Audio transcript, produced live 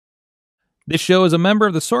This show is a member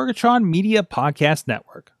of the Sorgatron Media Podcast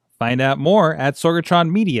Network. Find out more at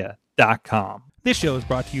sorgatronmedia.com. This show is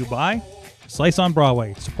brought to you by Slice on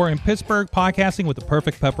Broadway, supporting Pittsburgh podcasting with the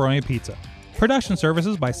perfect pepperoni pizza. Production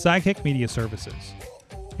services by Sidekick Media Services.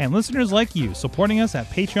 And listeners like you, supporting us at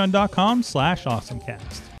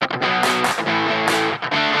patreon.com/AwesomeCast.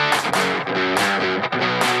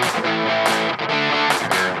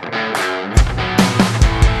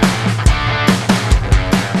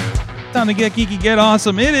 Time to get geeky, get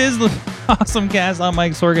awesome. It is the AwesomeCast. I'm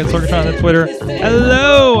Mike Sorgat, Sorgatron on Twitter.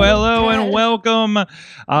 Hello, and welcome. And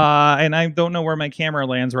I don't know where my camera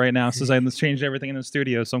lands right now since I've changed everything in the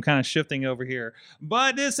studio, so I'm kind of shifting over here.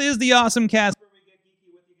 But this is the AwesomeCast.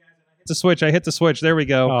 I hit the switch. There we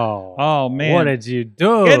go. Oh man. What did you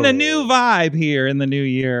do? Getting a new vibe here in the new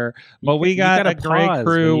year. But we got a great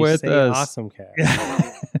crew with us. AwesomeCast.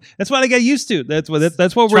 That's what I got used to. That's what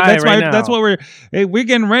we're getting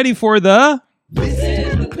ready for the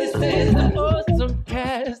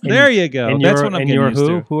AwesomeCast. There you go. And that's what I'm getting used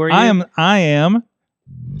to. Who are you? I am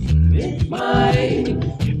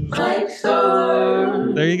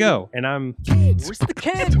There you go. And I'm Where's the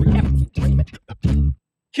kid?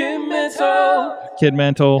 Kid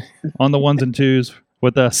Mental on the ones and twos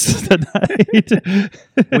with us tonight.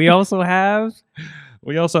 we also have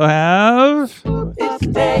It's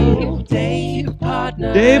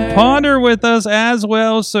Dave Ponder with us as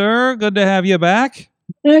well, sir. Good to have you back.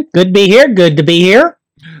 Good to be here.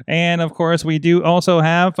 And of course, we do also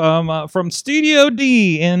have from Studio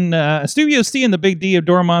D in Studio C in the Big D of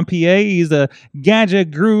Dormont, PA. He's the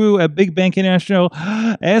gadget guru at Big Bank International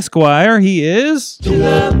Esquire. He is.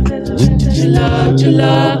 Hello,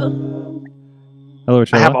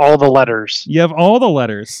 Chilla. I have all the letters. You have all the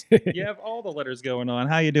letters. You have all the letters going on.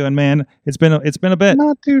 How you doing, man? It's been a bit.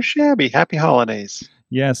 Not too shabby. Happy holidays.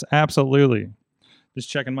 Yes, absolutely.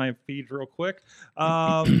 Just checking my feed real quick.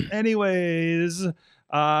 Anyways.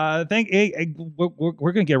 We're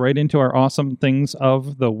gonna get right into our awesome things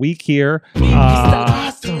of the week here. Thing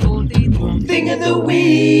of the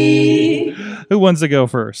week. Who wants to go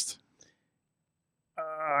first?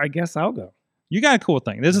 I guess I'll go. You got a cool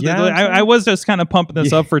thing. This is Yeah, I was just kind of pumping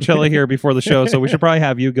this up for Chilla here before the show, so we should probably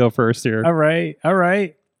have you go first here. All right.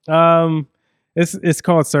 It's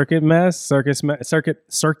called Circuit Mess,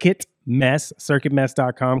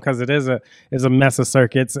 circuitmess.com, because it is a mess of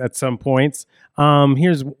circuits at some points.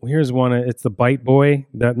 Here's one. It's the Bite Boy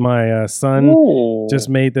that my son just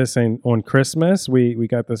made this on Christmas. We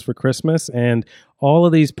got this for Christmas, and all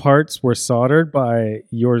of these parts were soldered by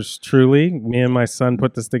yours truly. Me and my son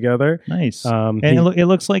put this together. Nice. And it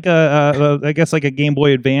looks like I guess like a Game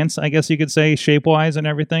Boy Advance, I guess you could say, shape wise and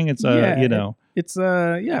everything. It's It's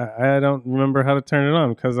I don't remember how to turn it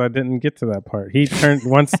on because I didn't get to that part. He turned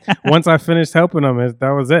once I finished helping him.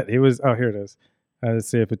 That was it. He was here it is. Let's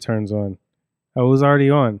see if it turns on. Oh, it was already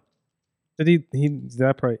on. Did he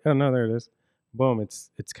that part? Oh no, there it is. Boom! It's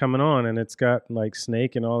coming on, and it's got like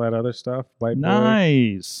Snake and all that other stuff.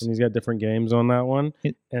 Nice. And he's got different games on that one.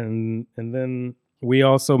 And then we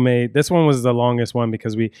also made this one was the longest one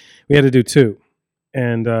because we had to do two,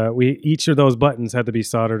 and each of those buttons had to be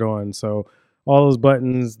soldered on. So all those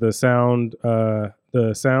buttons, the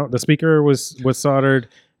speaker was soldered,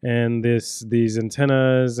 and these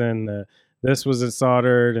antennas and this was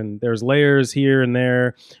soldered, and there's layers here and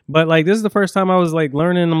there. But like this is the first time I was like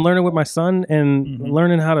learning. I'm learning with my son and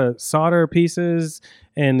learning how to solder pieces,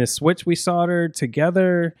 and the switch we soldered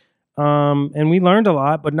together. And we learned a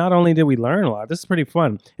lot, but not only did we learn a lot, this is pretty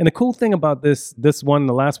fun. And the cool thing about this one,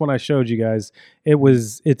 the last one I showed you guys, they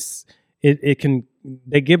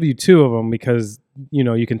give you two of them because,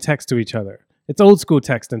 you can text to each other. It's old school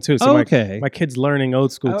texting too. So my kid's learning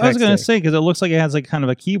old school texting. I was going to say, because it looks like it has like kind of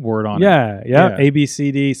a keyboard on it. Yeah. A, B,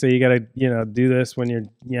 C, D. So you got to, do this when you're,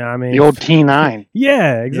 the old T9.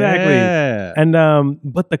 Yeah, exactly. Yeah. And,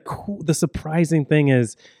 but the surprising thing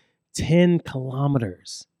is 10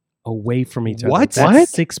 kilometers away from each other. What?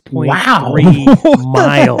 That's 6.3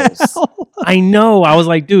 miles. I know. I was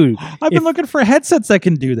like, dude. I've been looking for headsets that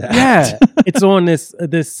can do that. Yeah. It's on this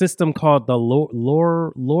system called the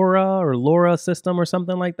LoRa system or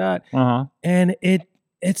something like that. Uh-huh. And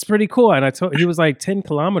it's pretty cool. And he was like 10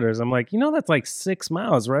 kilometers. I'm like, that's like 6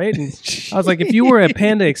 miles, right? And I was like, if you were at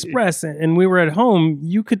Panda Express and we were at home,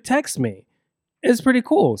 you could text me. It's pretty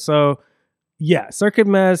cool. So Yeah, Circuit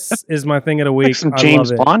Mess is my thing of the week. Like some I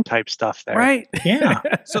James love it. Bond type stuff there. Right? Yeah.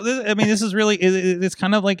 So this is really it's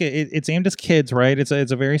kind of like it's aimed at kids, right? It's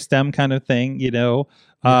a very STEM kind of thing, you know.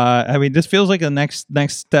 I mean, this feels like the next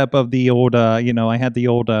step of the old, you know, I had the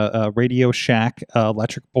old Radio Shack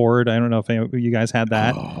electric board. I don't know if any of you guys had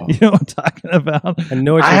that. You know what I'm talking about? I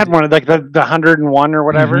know what I you're- had one of like the 101 or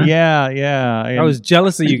whatever. Yeah. I was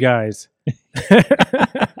jealous of you guys.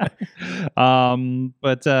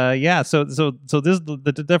 But yeah, so this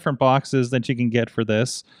the different boxes that you can get for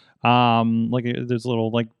this. Like there's a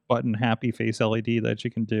little like button happy face LED that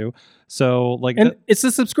you can do. So like And it's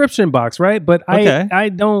a subscription box, right? But Okay. I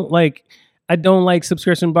don't like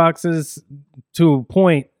subscription boxes to a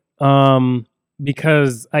point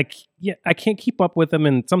because I can't keep up with them,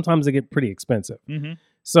 and sometimes they get pretty expensive. Mhm.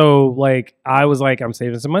 So like I was like, I'm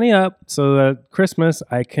saving some money up so that Christmas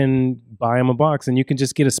I can buy him a box, and you can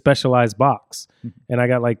just get a specialized box. And I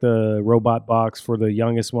got like the robot box for the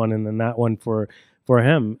youngest one, and then that one for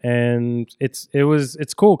him. And it's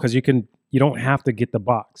cool because you don't have to get the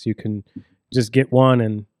box. You can just get one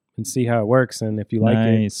and see how it works, and if you like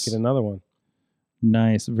Nice. it, get another one.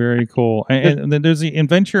 Nice, very cool. And then there's the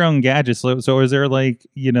invent your own gadgets. So is there like,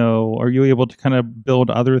 you know, are you able to kind of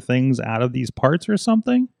build other things out of these parts or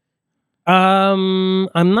something? I'm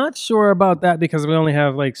not sure about that because we only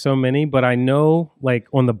have like so many, but I know like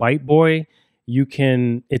on the Bite Boy,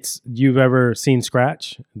 you've ever seen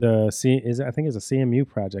Scratch? I think it's a CMU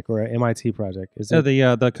project or an MIT project. Is it?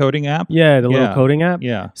 The coding app? Yeah, the little Yeah. coding app.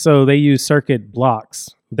 Yeah. So they use circuit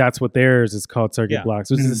blocks. That's what theirs is called, circuit Yeah.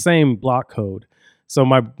 blocks, which is the same block code. So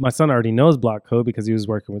my son already knows block code because he was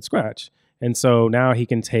working with Scratch. And so now he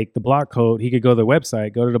can take the block code. He could go to the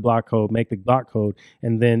website, go to the block code, make the block code,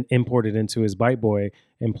 and then import it into his Bite Boy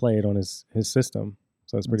and play it on his system.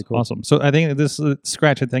 So it's pretty cool. Awesome. So I think this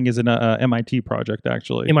Scratch, I think, is an MIT project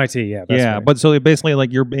actually. MIT, yeah. That's Yeah, right. but so basically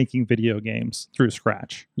like you're making video games through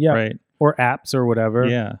Scratch. Yeah. Right. Or apps or whatever.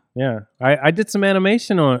 Yeah. Yeah. I did some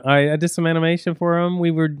animation I did some animation for him.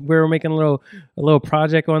 We were making a little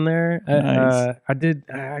project on there. Nice.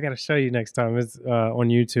 I got to show you next time. It's on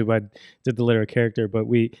YouTube. I did the little character, but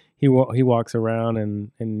he walks around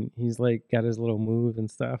and he's like got his little move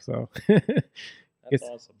and stuff. So That's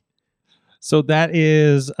awesome. So that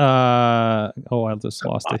is I just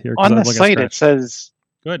lost it here. 'cause On I the was looking site, at it Scratch. says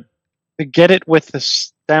Good. to get it with the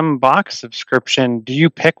STEM box subscription. Do you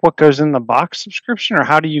pick what goes in the box subscription, or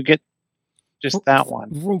how do you get just that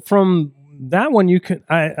one? From that one, you can.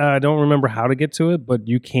 I don't remember how to get to it, but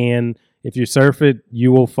you can. If you surf it,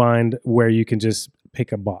 you will find where you can just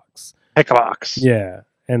pick a box. Pick a box. Yeah,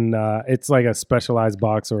 and it's like a specialized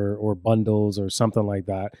box or bundles or something like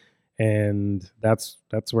that. And that's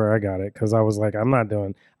where I got it because I was like,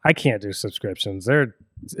 I can't do subscriptions.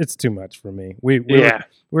 It's too much for me. We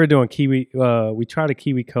were doing Kiwi. We tried a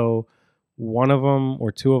KiwiCo, one of them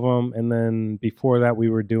or two of them, and then before that we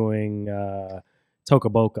were doing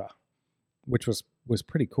Tokaboka, which was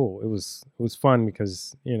pretty cool. It was fun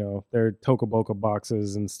because there are Tokaboka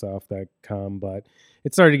boxes and stuff that come, but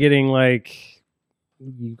it started getting like,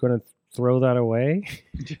 you gonna throw that away?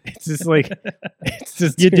 It's just like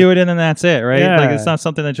You do it and then that's it, right? Yeah. Like it's not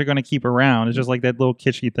something that you're going to keep around. It's just like that little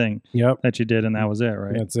kitschy thing Yep, that you did and that was it,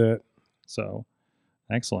 right? that's it. So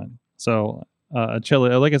excellent. So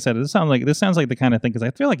Chili, like I said, this sounds like the kind of thing because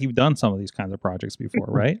I feel like you've done some of these kinds of projects before,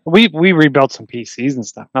 right? We rebuilt some PCs and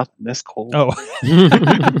stuff. Nothing this cool. Oh,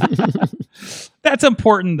 that's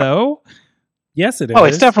important though. Yes, it is. Oh,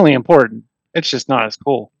 it's definitely important. It's just not as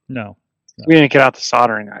cool. No. We didn't get out the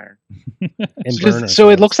soldering iron. And So burner so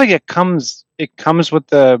it things. looks like it comes with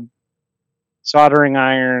the soldering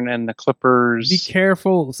iron and the clippers. Be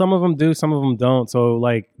careful. Some of them do, some of them don't. So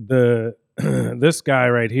like this guy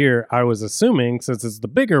right here, I was assuming since it's the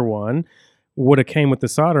bigger one, would have came with the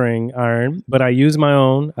soldering iron, but I used my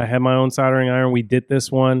own. I had my own soldering iron. We did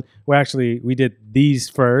this one. Well, actually, we did these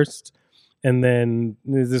first, and then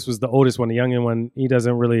this was the oldest one, the youngest one. He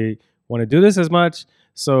doesn't really want to do this as much.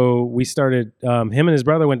 So we started, him and his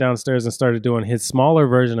brother went downstairs and started doing his smaller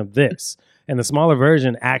version of this. And the smaller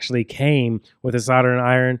version actually came with a soldering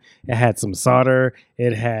iron. It had some solder.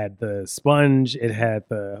 It had the sponge. It had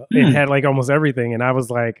like almost everything. And I was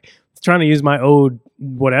like trying to use my old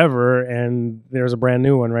whatever. And there's a brand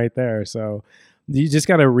new one right there. So you just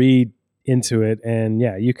got to read into it. And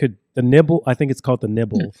yeah, the nibble, I think it's called the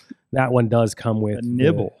nibble. That one does come with The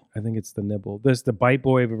nibble. I think it's the nibble. There's the Bite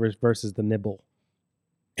Boy versus the nibble.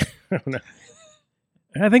 I don't know.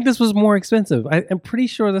 I think this was more expensive. I'm pretty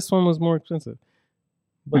sure this one was more expensive.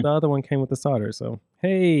 But the other one came with the solder. So,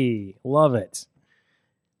 hey, love it.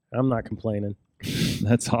 I'm not complaining.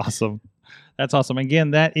 That's awesome. That's awesome.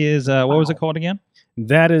 Again, that is what was it called again?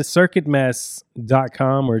 That is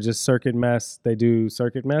circuitmess.com or just circuit mess. They do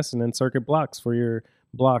circuit mess and then circuit blocks for your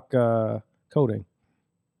block coding.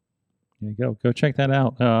 There you go. Go check that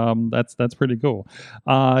out. That's pretty cool.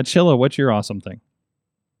 Chilla, what's your awesome thing?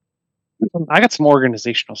 I got some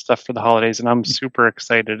organizational stuff for the holidays, and I'm super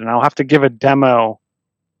excited. And I'll have to give a demo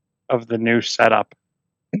of the new setup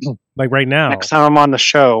Like right now. next time I'm on the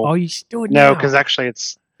show. Oh, you should do it now. No, because actually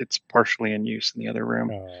it's partially in use in the other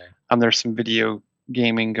room. There's some video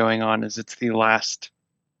gaming going on as it's the last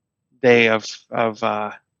day of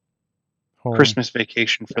Home. Christmas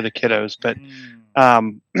vacation for the kiddos. But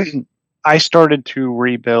I started to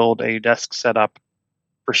rebuild a desk setup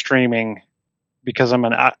for streaming because I'm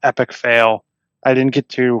an epic fail. I didn't get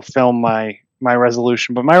to film my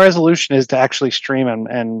resolution, but my resolution is to actually stream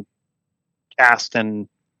and cast and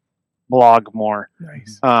blog more.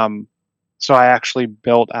 Nice. So I actually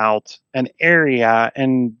built out an area,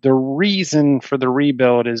 and the reason for the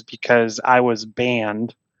rebuild is because I was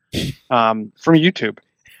banned from YouTube.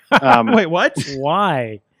 Wait, what?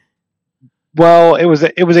 Why? Well, it was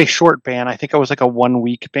a short ban. I think it was like a 1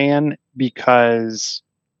 week ban because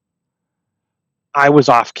I was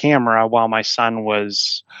off camera while my son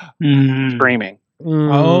was streaming.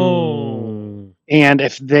 Oh. And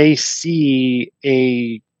if they see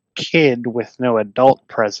a kid with no adult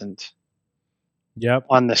present Yep.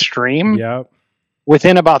 on the stream, Yep.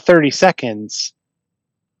 within about 30 seconds,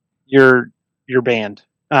 you're banned.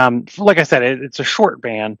 Like I said, it's a short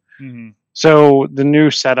ban. Mm-hmm. So the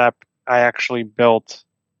new setup I actually built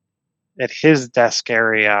at his desk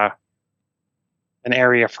area, an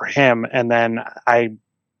area for him, and then I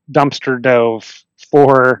dumpster dove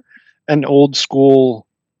for an old school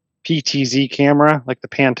PTZ camera, like the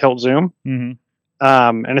pan tilt zoom.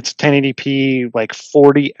 Mm-hmm. And it's a 1080p, like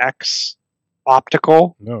 40x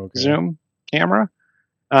optical zoom camera.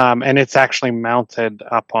 And it's actually mounted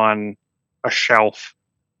up on a shelf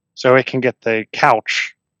so it can get the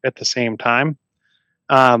couch at the same time.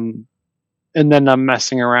 And then I'm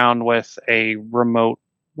messing around with a remote.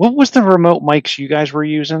 What was the remote mics you guys were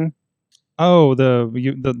using? Oh, the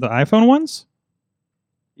iPhone ones?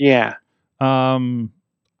 Yeah.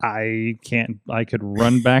 I can't. I could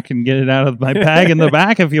run back and get it out of my bag in the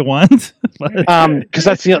back if you want. Because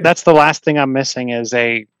that's the last thing I'm missing is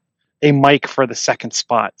a mic for the second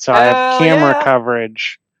spot. So I have camera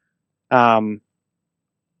coverage. I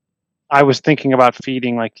was thinking about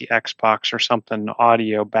feeding like the Xbox or something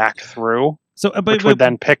audio back through, which would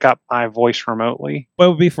then pick up my voice remotely. What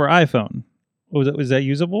would be for iPhone? Was that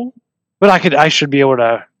usable? But I should be able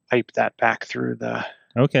to pipe that back through the.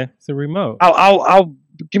 Okay, it's a remote. I'll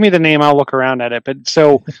give me the name. I'll look around at it. But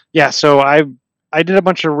so I did a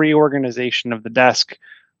bunch of reorganization of the desk.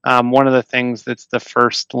 One of the things that's the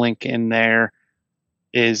first link in there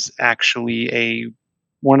is actually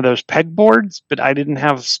one of those pegboards, but I didn't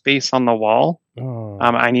have space on the wall.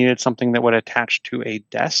 I needed something that would attach to a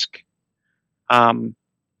desk.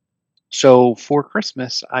 So for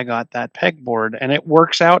Christmas, I got that pegboard, and it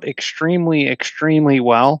works out extremely, extremely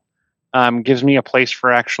well. Gives me a place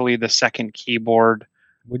for actually the second keyboard.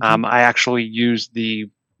 I actually use the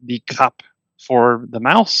cup for the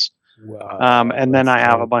mouse. Wow, and then I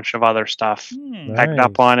have a bunch of other stuff pegged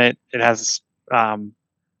up on it. It has,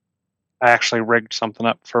 I actually rigged something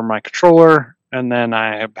up for my controller, and then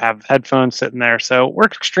I have headphones sitting there. So it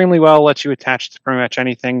works extremely well, lets you attach to pretty much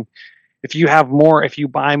anything. If you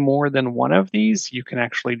buy more than one of these, you can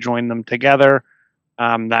actually join them together.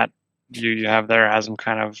 That you have there has them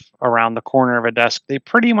kind of around the corner of a desk. They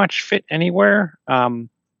pretty much fit anywhere,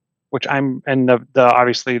 which the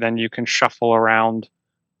obviously then you can shuffle around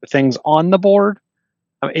the things on the board.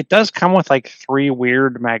 It does come with like 3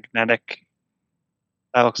 weird magnetic.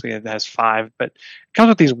 That looks like it has 5, but it comes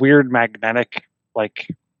with these weird magnetic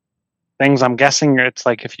like things. I'm guessing it's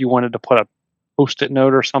like if you wanted to put a Post-it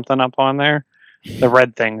note or something up on there, the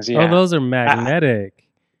red things. Yeah. Oh, those are magnetic.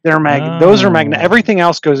 They're Those are magnetic. Everything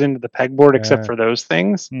else goes into the pegboard except for those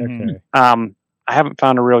things. Okay. I haven't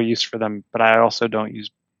found a real use for them, but I also don't use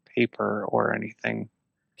paper or anything.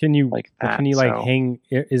 Can you like that? Can you hang?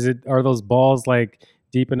 Are those balls like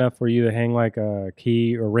deep enough for you to hang like a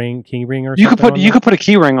key ring or you something? You could put a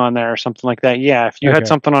key ring on there or something like that. Yeah, if you had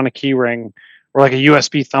something on a key ring or like a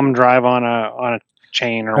USB thumb drive on a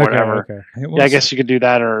chain or whatever. Okay. Yeah, I guess you could do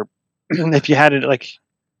that. Or if you had it like,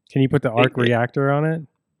 can you put the arc reactor on it?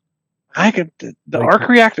 I could. The arc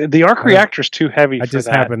reactor. The arc reactor is too heavy. I just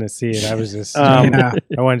happened to see it. I was just. Yeah.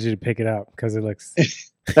 I wanted you to pick it up because it looks.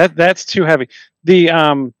 That's too heavy. The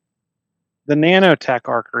nanotech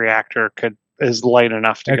arc reactor is light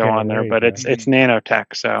enough to go on there, but it's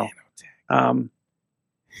nanotech. So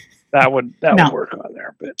that would Now- work on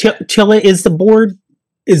there. But Chilla, is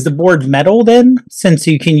the board metal then? Since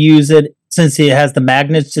you can use it, since it has the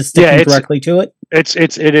magnets just sticking it's- directly to it.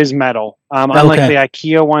 it is metal. Unlike Okay. the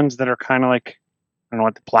IKEA ones that are kind of like, I don't know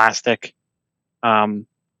what, the plastic. I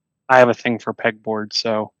have a thing for pegboards,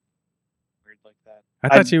 so weird like that. I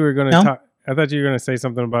thought you were going to No? talk. I thought you were going to say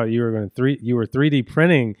something about you were 3D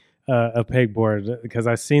printing a pegboard, because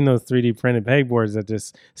I've seen those 3D printed pegboards that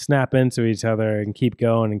just snap into each other and keep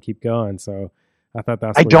going and keep going. So I thought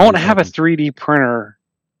that's. I what you don't were have a talking- 3D printer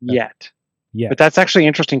yet, Yeah. but that's actually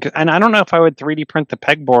interesting. And I don't know if I would 3D print the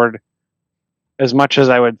pegboard as much as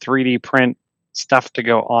I would 3D print stuff to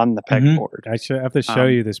go on the Mhm. pegboard. I have to show Um,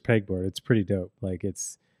 you this pegboard. It's pretty dope. Like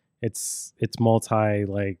it's multi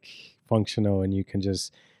like functional, and you can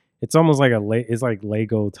just. It's almost like it's like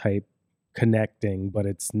Lego type connecting, but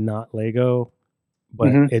it's not Lego, but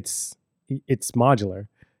Mhm. it's modular,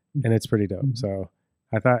 and it's pretty dope. So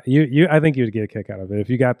I thought I think you'd get a kick out of it. If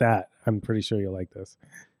you got that, I'm pretty sure you'll like this.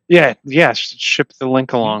 Yeah, ship the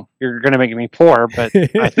link along. You're going to make me poor, but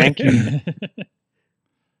I thank you.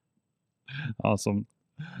 Awesome.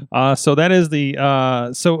 So that is the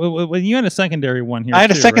so when you had a secondary one here. I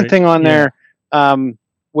had a too, second right? thing on Yeah. there,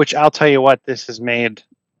 which I'll tell you what, this has made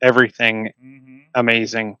everything Mhm.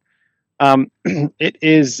 amazing. It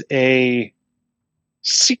is a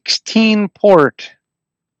 16 port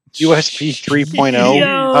USB 3.0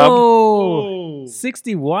 hub Whoa.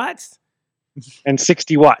 60 watts? and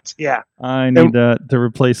 60 watts. Yeah. I need to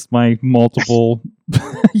replace my multiple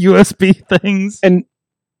USB things. And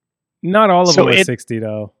Not all of So them are it- 60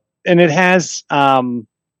 though. it has high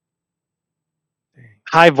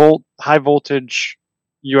voltage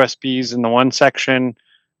USBs in the one section.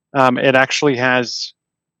 It actually has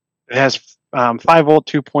 5 volt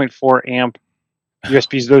 2.4 amp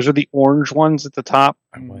USBs. Those are the orange ones at the top.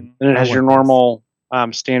 Mhm. And it has I your want this. normal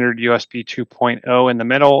standard USB 2.0 in the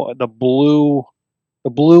middle. The blue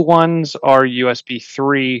ones are USB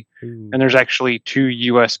 3, Ooh. and there's actually 2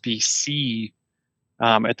 USB-C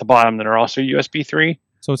at the bottom that are also USB 3.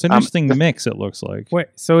 So it's an interesting mix. It looks like. Wait,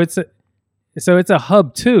 so it's a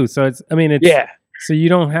hub too. So it's Yeah. so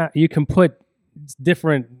you can put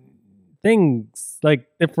different things like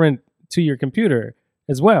different to your computer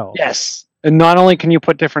as well. Yes. And not only can you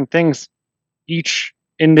put different things, each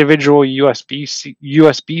individual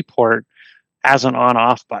USB port has an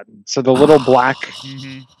on-off button. So the little black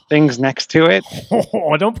Mhm. things next to it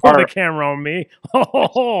Oh, don't point Are- the camera on me.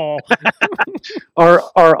 Oh.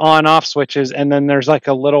 are on-off switches, and then there's like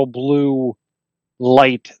a little blue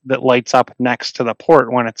light that lights up next to the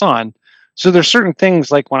port when it's on. So there's certain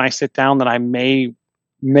things like when I sit down that I may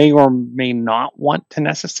or may not want to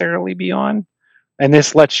necessarily be on, and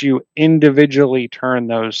this lets you individually turn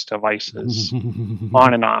those devices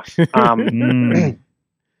on and off. Mm.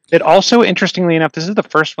 It also, interestingly enough, this is the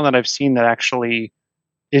first one that I've seen that actually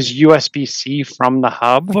is USB-C from the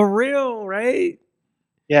hub. For real, right?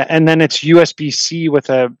 Yeah, and then it's USB-C with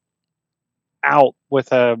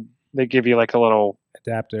they give you like a little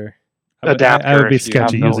Adapter. adapter. I would be if you have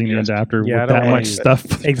sketchy no using the USB. adapter Yeah, I with don't that wanna much use it. stuff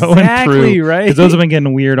going Exactly, through. right? 'Cause those have been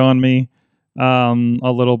getting weird on me a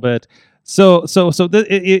little bit. So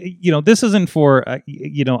this isn't for I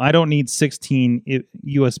don't need 16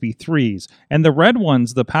 USB 3s, and the red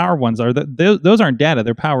ones, the power ones, those aren't data,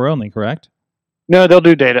 they're power only, correct? No, they'll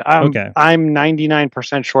do data. Okay. I'm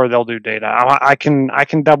 99% sure they'll do data. I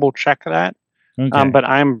can double check that. Okay. But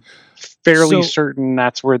I'm fairly So- certain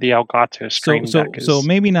that's where the Elgato Stream Deck is. So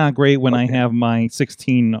maybe not great when I Okay. have my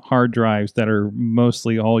 16 hard drives that are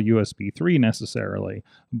mostly all USB 3 necessarily.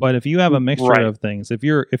 But if you have a mixture Right. of things, if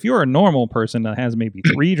you're a normal person that has maybe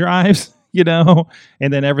 3 drives,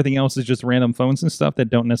 and then everything else is just random phones and stuff that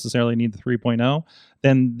don't necessarily need the 3.0,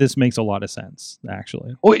 then this makes a lot of sense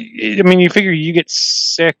actually. Well, I mean, you figure you get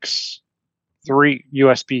 6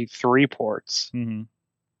 USB 3 ports. Mhm.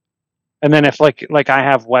 And then if like I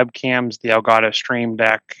have webcams, the Elgato Stream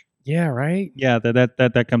Deck. Yeah, right? Yeah,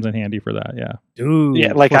 that comes in handy for that. Yeah. Dude.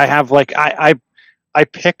 Yeah, like I have like I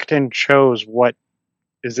picked and chose what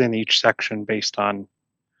is in each section based on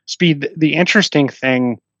speed. The interesting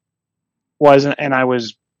thing was, and I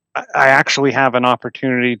actually have an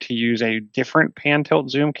opportunity to use a different pan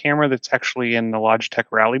tilt zoom camera that's actually in the Logitech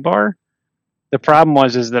Rally Bar. The problem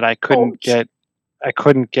is that I couldn't get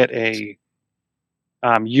a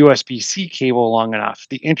USB-C cable long enough.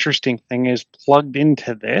 The interesting thing is, plugged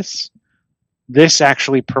into this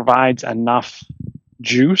actually provides enough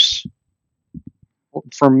juice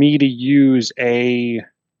for me to use a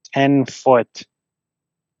 10-foot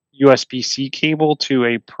USB-C cable to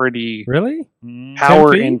a pretty Really? Mm.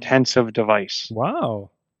 power 10 feet? intensive device.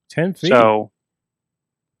 Wow. 10 feet. So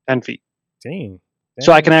 10 feet. Dang.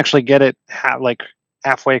 So I can actually get it like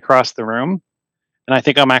halfway across the room. And I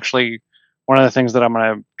think I'm actually, one of the things that I'm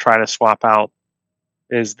going to try to swap out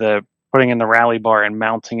is the putting in the rally bar and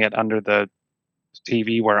mounting it under the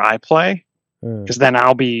TV where I play. Because then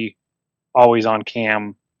I'll be always on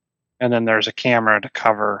cam. And then there's a camera to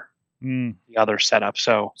cover the other setup.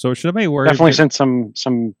 So should I be worried? Definitely send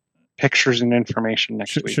some pictures and information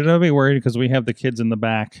next week. Should I be worried because we have the kids in the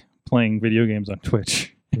back playing video games on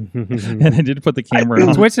Twitch? And I did put the camera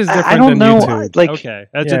on. Twitch is different I don't than know. YouTube. Like, Okay,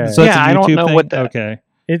 that's Yeah. so it's a I don't YouTube know thing? what that. Okay,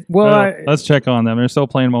 Well, let's check on them. They're still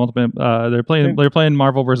playing multiple. They're playing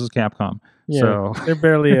Marvel versus Capcom. yeah, So they're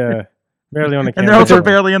barely on the and camera. they're also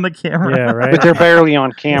barely in the camera. Yeah, right. But they're barely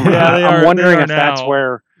on camera. Yeah, they I'm are- wondering they are if that's now.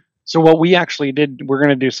 where. So what we actually did, we're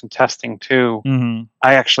going to do some testing too. Mm-hmm.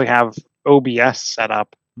 I actually have OBS set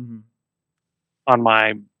up Mm-hmm. on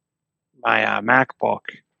my MacBook,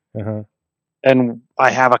 Uh-huh. and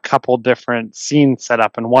I have a couple different scenes set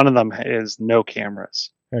up, and one of them is no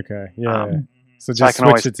cameras. Okay. Yeah. Um, so so I just can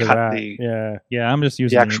always switch it to cut that. the- Yeah. Yeah, I'm just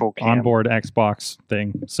using actual the cam. onboard Xbox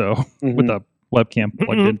thing. So with Mhm. the webcam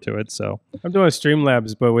plugged Mhm. into it. So I'm doing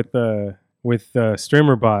Streamlabs, but with the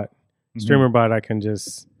StreamerBot. StreamerBot, I can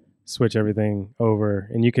just switch everything over,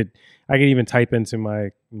 and I could even type into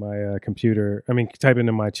my computer. I mean, type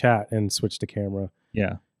into my chat and switch the camera,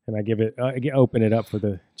 yeah, and I open it up for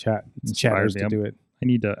the chatters to Yep. do it. I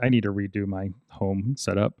need to redo my home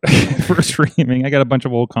setup for streaming. I got a bunch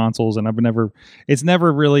of old consoles, and it's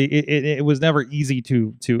never really it was never easy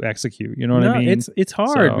to execute. You know what I mean? It's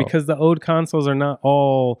hard So- because the old consoles are not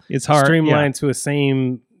all It's hard. streamlined to a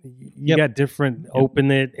same. You Yep. got different. Open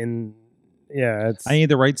it and it's. I need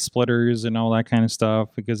the right splitters and all that kind of stuff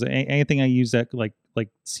because anything I use that like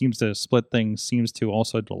seems to split things seems to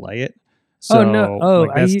also delay it. So no. Oh,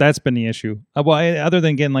 like that's been the issue. Other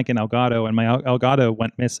than getting like an Elgato, and my Elgato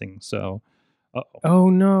went missing. So, Oh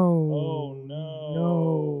no! Oh, no.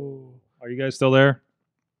 No! are you guys still there?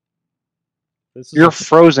 This is You're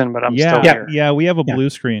frozen, but I'm still here. Yeah, we have a Yeah. blue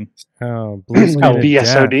screen. Oh, blue screen Oh, of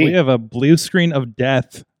BSOD. death. We have a blue screen of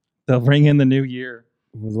death. They'll bring in the new year.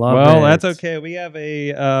 Love Well, it. that's okay. We have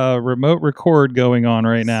a remote record going on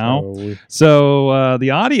right now. So So the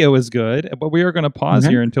audio is good, but we are going to pause Mhm.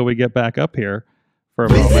 here until we get back up here for a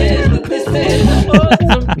moment.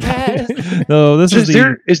 So this is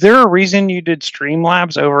Is there a reason you did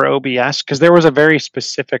Streamlabs over OBS? Because there was a very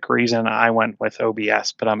specific reason I went with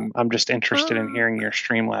OBS, but I'm just interested in hearing your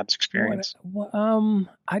Streamlabs experience.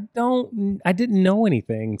 I didn't know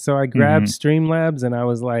anything, so I grabbed Streamlabs and I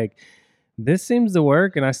was like, this seems to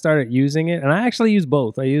work, and I started using it. And I actually use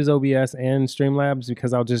both. I use OBS and Streamlabs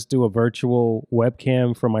because I'll just do a virtual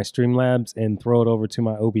webcam from my Streamlabs and throw it over to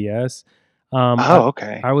my OBS.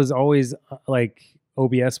 Okay. I was always like,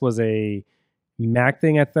 OBS was a Mac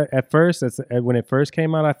thing at first. When it first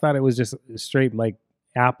came out, I thought it was just straight like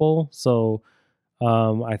Apple. So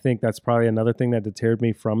I think that's probably another thing that deterred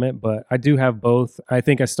me from it. But I do have both. I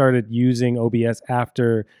think I started using OBS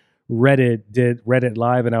after Reddit did Reddit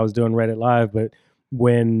Live, and I was doing Reddit Live. But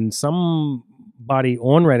when somebody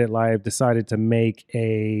on Reddit Live decided to make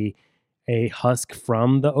a husk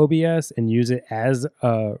from the OBS and use it as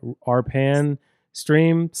a RPAN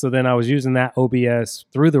stream, so then I was using that OBS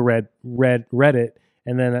through the Reddit,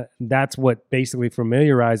 and then that's what basically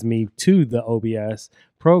familiarized me to the OBS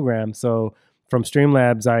program. So from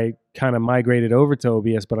Streamlabs, I kind of migrated over to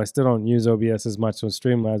OBS, but I still don't use OBS as much on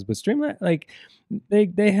Streamlabs. But Streamlabs, like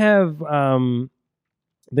they have I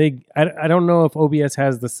don't know if OBS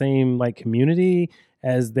has the same like community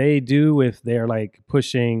as they do if they're like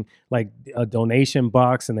pushing like a donation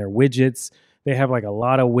box and their widgets. They have like a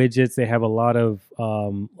lot of widgets. They have a lot of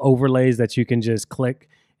overlays that you can just click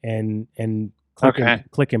and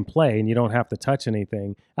click and play, and you don't have to touch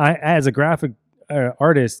anything. As a graphic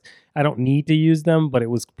artist, I don't need to use them, but it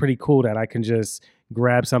was pretty cool that I can just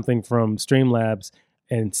grab something from Streamlabs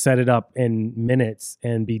and set it up in minutes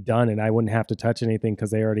and be done, and I wouldn't have to touch anything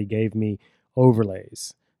because they already gave me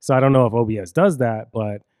overlays. So I don't know if OBS does that,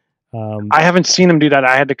 but I haven't seen them do that.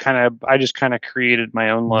 I just kind of created my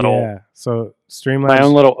own little So Streamlabs, my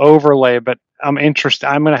own little overlay, but I'm interested.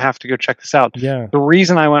 I'm going to have to go check this out. Yeah. The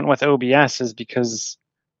reason I went with OBS is because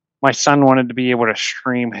my son wanted to be able to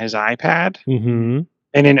stream his iPad, Mm-hmm.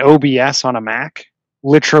 and in OBS on a Mac,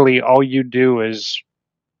 literally all you do is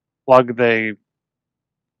plug the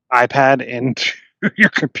iPad into your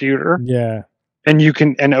computer, Yeah.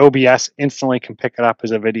 and OBS instantly can pick it up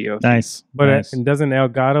as a video feed. nice. But nice. and doesn't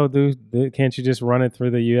Elgato can't you just run it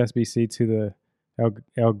through the USB-C to the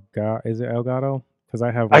is it Elgato? Because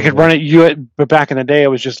I have. I could run it. But back in the day, it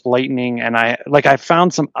was just lightning, and I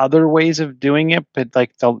found some other ways of doing it, but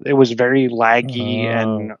it was very laggy,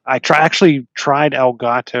 and I actually tried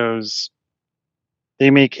Elgato's. They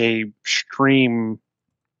make a stream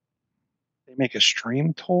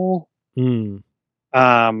tool.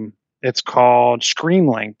 It's called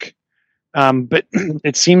ScreenLink, but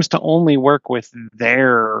it seems to only work with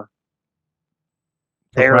their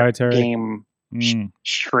game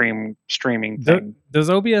streaming thing. Does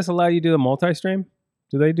OBS allow you to do the multi-stream?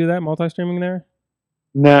 Do they do that multi-streaming there?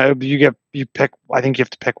 No, you pick. I think you have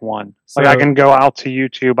to pick one. So, I can go out to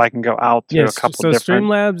YouTube. I can go out to a couple. So different...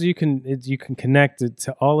 Streamlabs, you can connect it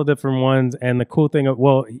to all the different ones. And the cool thing,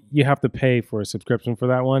 you have to pay for a subscription for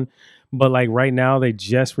that one. But like right now, they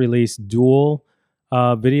just released dual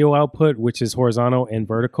video output, which is horizontal and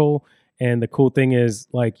vertical. And the cool thing is,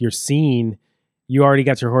 like your scene, you already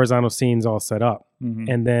got your horizontal scenes all set up,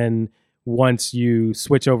 and then once you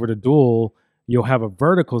switch over to dual, you'll have a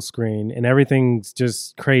vertical screen and everything's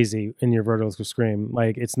just crazy in your vertical screen.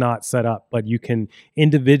 Like it's not set up, but you can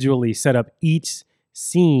individually set up each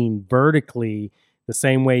scene vertically the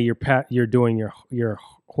same way you're doing your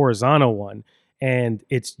horizontal one. And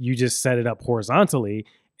you just set it up horizontally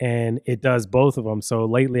and it does both of them. So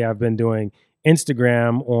lately I've been doing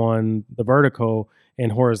Instagram on the vertical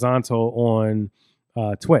and horizontal on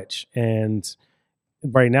Twitch. And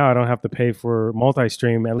right now I don't have to pay for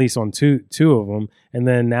multi-stream, at least on two of them. And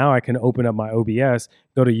then now I can open up my OBS,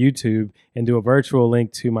 go to YouTube and do a virtual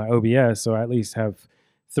link to my OBS. So I at least have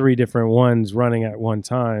 3 different ones running at one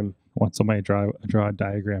time. Want somebody draw a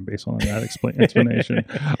diagram based on that explanation.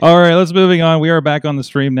 All right, let's moving on. We are back on the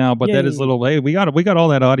stream now, but that is hey, we got all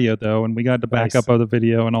that audio though, and we got the backup of the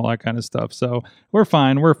video and all that kind of stuff. So we're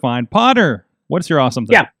fine. Potter, what's your awesome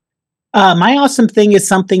thing? Yeah. My awesome thing is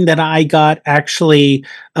something that I got actually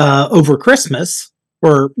over Christmas,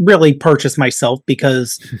 or really purchased myself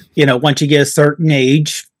because, once you get a certain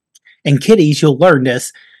age, and kiddies, you'll learn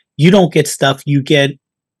this, you don't get stuff, you get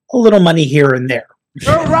a little money here and there.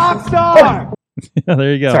 You're a rock star! Yeah,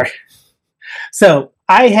 there you go. Sorry. So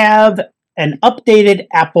I have an updated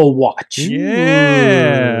Apple Watch.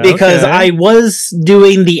 Yeah. Because I was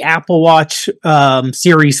doing the Apple Watch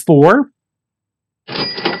Series 4.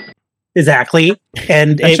 Exactly.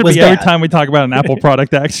 And that it was every time we talk about an Apple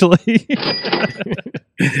product, actually.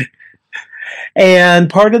 And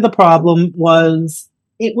part of the problem was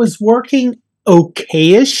it was working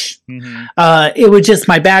okay-ish. It was just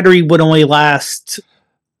my battery would only last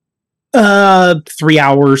 3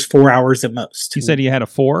 hours, 4 hours at most. You said you had a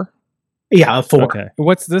 4? Yeah, a 4. Okay.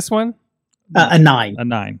 What's this one? A 9. A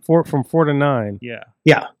 9. From 4 to 9.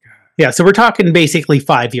 Yeah, so we're talking basically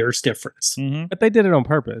 5 years difference. But they did it on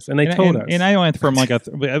purpose, and they told us. And I went from I did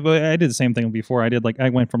the same thing before. I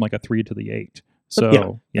went from a 3 to the 8.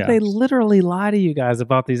 So But they literally lie to you guys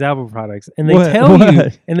about these Apple products, and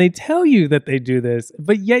they tell you that they do this,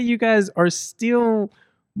 but yet you guys are still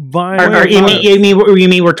buying. You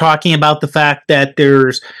mean we're talking about the fact that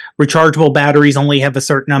there's rechargeable batteries only have a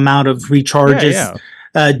certain amount of recharges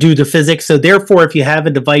due to physics. So therefore, if you have a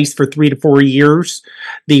device for 3 to 4 years,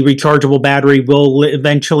 the rechargeable battery will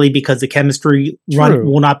eventually, because the chemistry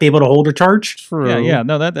will not be able to hold a charge. True. Yeah.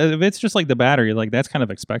 No, that if it's just like the battery, that's kind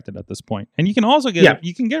of expected at this point. And you can also get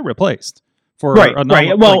replaced for a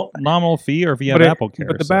nominal fee, or if you have Apple Care.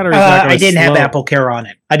 But the battery, I didn't have Apple Care on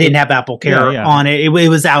it. On it. It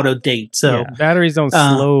was out of date. So batteries don't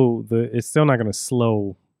slow it's still not going to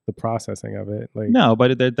slow the processing of it. No,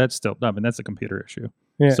 but that's still, that's a computer issue.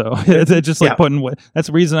 Yeah. So it's just putting, that's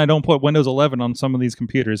the reason I don't put Windows 11 on some of these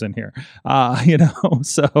computers in here.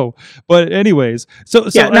 So, but anyways,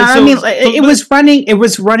 it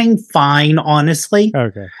was running fine, honestly.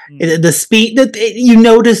 Okay. The speed, you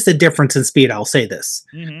notice the difference in speed. I'll say this,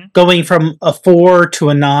 going from a 4 to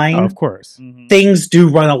a 9, of course, things do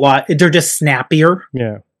run a lot. They're just snappier.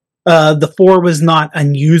 Yeah. The 4 was not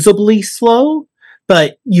unusably slow,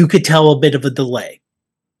 but you could tell a bit of a delay.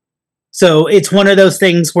 So it's one of those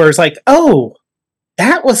things where it's like, oh,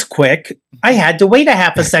 that was quick. I had to wait a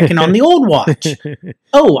half a second on the old watch.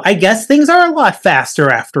 Oh, I guess things are a lot faster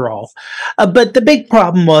after all. But the big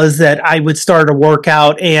problem was that I would start a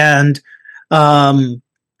workout and, I'll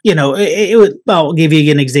give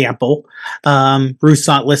you an example. Ruth's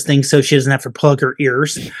not listening, so she doesn't have to plug her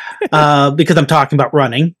ears because I'm talking about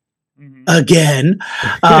running. Again,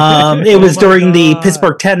 it was during the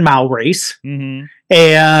Pittsburgh 10-mile race,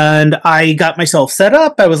 and I got myself set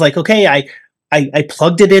up. I was like, okay, I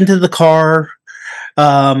plugged it into the car,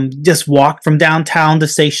 just walked from downtown to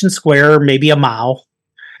Station Square, maybe a mile,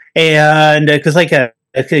 and because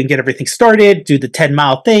I couldn't get everything started, do the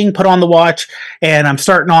 10-mile thing, put on the watch, and I'm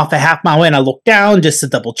starting off a half mile in. I look down just to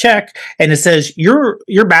double check, and it says your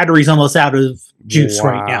battery's almost out of juice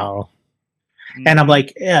right now. And I'm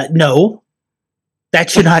like, no, that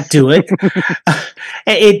should not do it.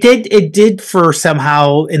 It did for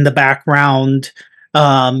somehow in the background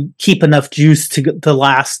keep enough juice to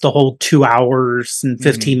last the whole 2 hours and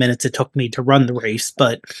 15 minutes it took me to run the race,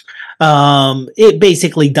 but it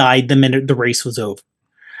basically died the minute the race was over.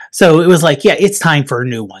 So it was like, yeah, it's time for a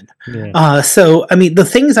new one. Yeah. So, I mean, the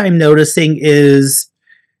things I'm noticing is,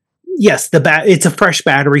 yes, it's a fresh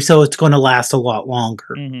battery, so it's going to last a lot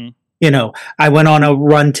longer. Mm-hmm. You know, I went on a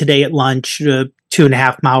run today at lunch, a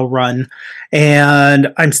 2.5 mile run,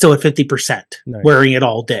 and I'm still at 50%, wearing it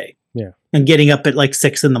all day. Yeah. And getting up at like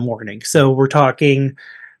 6 a.m. So we're talking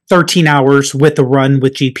 13 hours with the run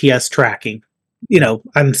with GPS tracking. You know,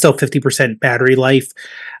 I'm still 50% battery life.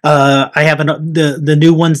 I have the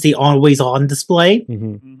new one's the always on display,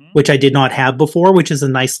 which I did not have before, which is a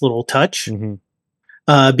nice little touch.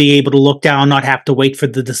 Be able to look down, not have to wait for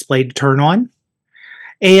the display to turn on.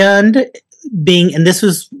 And this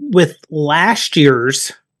was with last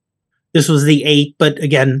year's, this was the 8, but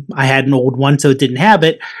again, I had an old one, so it didn't have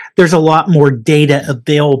it. There's a lot more data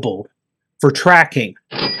available for tracking.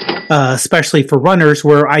 Especially for runners,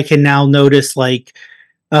 where I can now notice like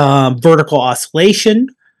vertical oscillation.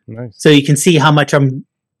 Nice. So you can see how much I'm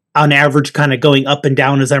on average kind of going up and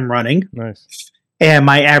down as I'm running. Nice. And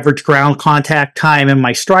my average ground contact time and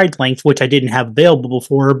my stride length, which I didn't have available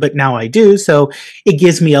before, but now I do. So it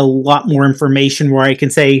gives me a lot more information where I can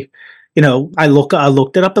say, you know, I looked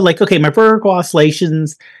it up and like, okay, my vertical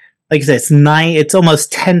oscillations, like I said, it's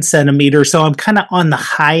almost 10 centimeters. So I'm kind of on the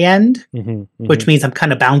high end, which means I'm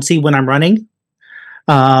kind of bouncy when I'm running.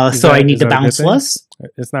 So I need to bounce less.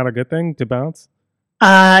 It's not a good thing to bounce?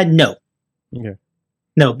 No. Okay.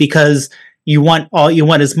 No, because you want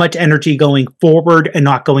as much energy going forward and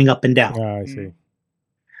not going up and down. I see.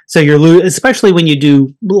 So especially when you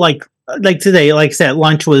do like today, like I said,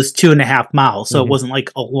 lunch was 2.5 miles, so it wasn't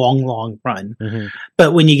like a long run.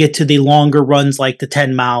 But when you get to the longer runs, like the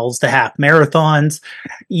 10 miles, the half marathons,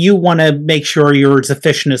 you want to make sure you're as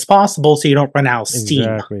efficient as possible so you don't run out of steam.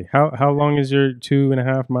 Exactly. How long is your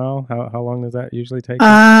 2.5 mile? How long does that usually take?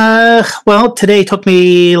 Well, today took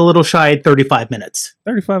me a little shy of 35 minutes.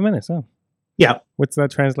 35 minutes, oh. Yeah. What's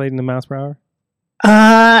that translating to miles per hour?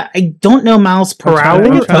 I don't know miles per hour.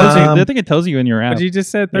 I think it tells you in your app. But you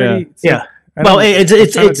just said 30. Yeah. Well,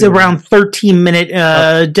 it's around 13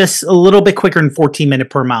 minute, just a little bit quicker than 14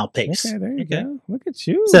 minute per mile pace. Okay, there you go. Look at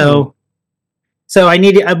you. So I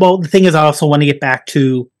need it. Well, the thing is, I also want to get back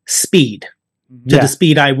to speed, to the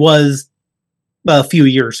speed I was a few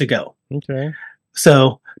years ago. Okay.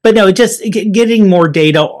 So, but no, just getting more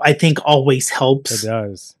data, I think, always helps. It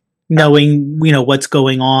does. Knowing, you know, what's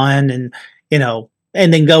going on and, you know,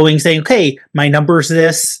 and then saying, okay, my number's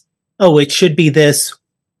this. Oh, it should be this.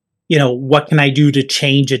 You know, what can I do to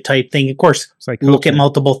change it type thing? Of course, look at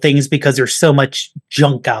multiple things because there's so much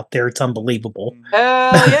junk out there. It's unbelievable.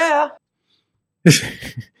 Hell yeah.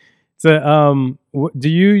 So,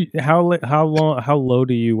 how low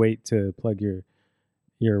do you wait to plug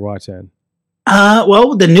your watch in?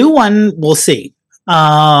 Well, the new one, we'll see.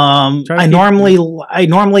 I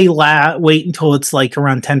normally wait until it's like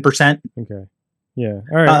around 10%. Okay. Yeah.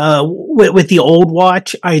 All right. With the old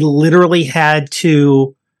watch, I literally had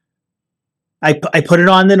to. I put it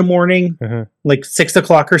on in the morning, like 6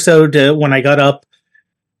 o'clock or so. When I got up,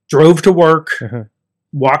 drove to work,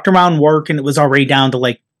 walked around work, and it was already down to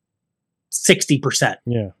like 60%.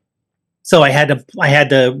 Yeah. So I had to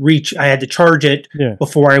charge it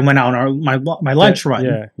before I went out on my lunch run.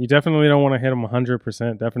 Yeah, you definitely don't want to hit them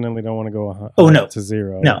 100%. Definitely don't want to go to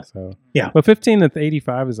 0. No. So yeah, but 15 to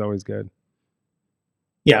 85 is always good.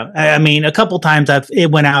 Yeah, I mean, a couple times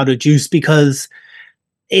it went out of juice because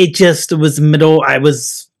it was middle. I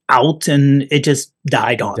was out and it just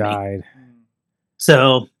died on me.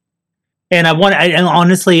 So, and and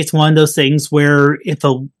honestly, it's one of those things where if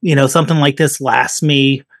something like this lasts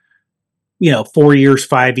me, 4 years,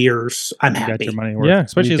 5 years, I'm happy. Got your money worth. Yeah,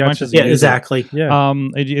 especially as much as exactly. Yeah.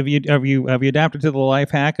 Have you adapted to the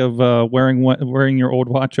life hack of wearing your old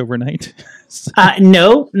watch overnight?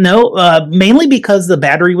 No. Mainly because the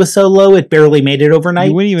battery was so low, it barely made it overnight.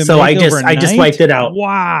 You wouldn't even so make I just wiped it out.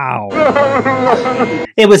 Wow.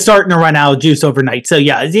 It was starting to run out of juice overnight. So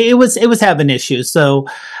yeah, it was having issues. So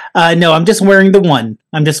no, I'm just wearing the one.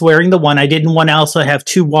 I didn't want to also have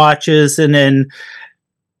 2 watches and then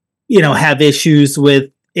have issues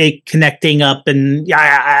with it connecting up. And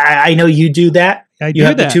I know you do that. You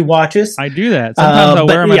have the 2 watches. I do that. Sometimes I'll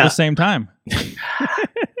wear them at the same time.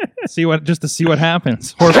 see what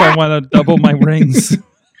happens, or if I want to double my rings.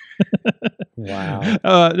 Wow.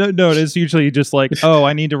 No, it's usually just like, oh,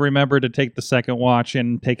 I need to remember to take the second watch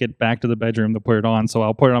and take it back to the bedroom to put it on. So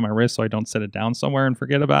I'll put it on my wrist so I don't set it down somewhere and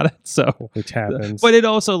forget about it. So which happens. But it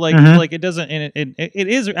also like it doesn't, and it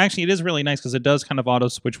is really nice because it does kind of auto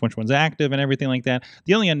switch which one's active and everything like that.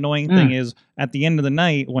 The only annoying thing is at the end of the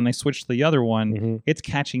night when I switch to the other one, it's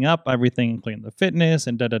catching up everything, including the fitness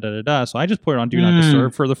and da. So I just put it on do not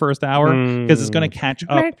disturb for the first hour because it's going to catch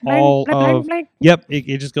up all of. Yep,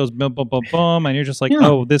 it just goes boom, boom, boom, boom, and you're just like,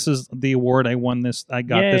 oh, this is the award I won. I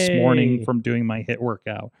got this morning from doing my HIIT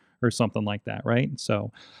workout or something like that, right?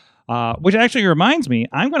 So, which actually reminds me,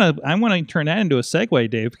 I'm gonna turn that into a segue,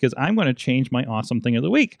 Dave, because I'm gonna change my awesome thing of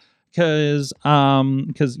the week. Because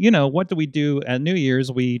what do we do at New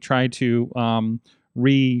Year's? We try to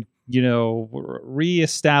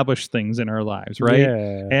reestablish things in our lives, right?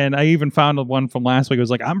 Yeah. And I even found one from last week. It was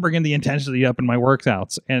like, I'm bringing the intensity up in my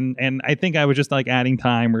workouts, and I think I was just like adding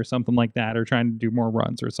time or something like that, or trying to do more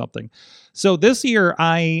runs or something. So this year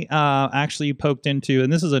I actually poked into,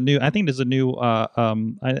 and this is a new update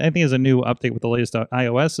with the latest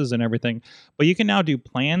iOSs and everything. But you can now do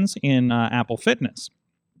plans in Apple Fitness.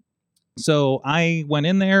 So I went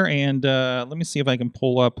in there and let me see if I can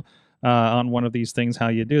pull up on one of these things how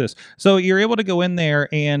you do this. So you're able to go in there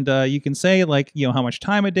and you can say like, how much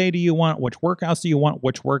time a day do you want, which workouts do you want,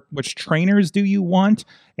 which trainers do you want,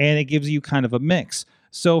 and it gives you kind of a mix.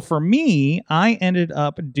 So for me, I ended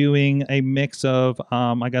up doing a mix of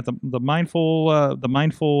I got the mindful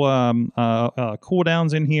cool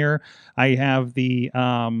downs in here. I have the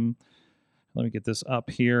let me get this up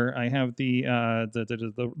here. I have the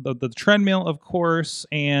treadmill, of course,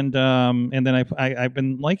 and then I've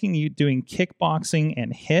been liking doing kickboxing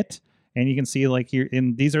and HIIT, and you can see like here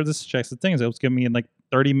in these are the suggested things. It was giving me like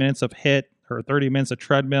 30 minutes of HIIT or 30 minutes of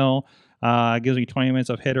treadmill. It gives me 20 minutes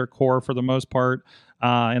of HIIT or core for the most part,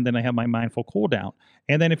 and then I have my mindful cool down.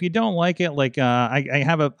 And then if you don't like it, like I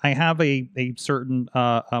have a certain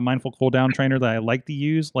mindful cool down trainer that I like to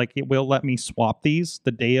use. Like it will let me swap these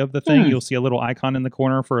the day of the thing. You'll see a little icon in the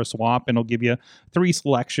corner for a swap, and it'll give you 3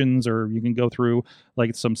 selections, or you can go through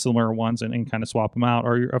like some similar ones and kind of swap them out.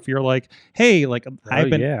 Or if you're like, hey, like I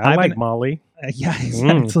like Molly. Yeah,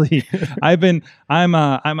 exactly. I'm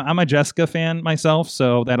a Jessica fan myself,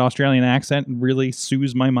 so that Australian accent really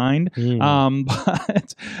soothes my mind.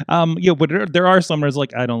 But there are some where it's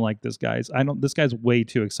like, I don't like this this guy's way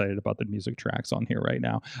too excited about the music tracks on here right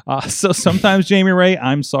now. So sometimes Jamie Ray,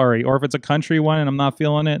 I'm sorry. Or if it's a country one and I'm not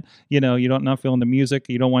feeling it, not feeling the music,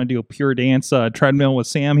 you don't want to do a pure dance treadmill with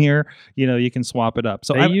Sam here, you can swap it up.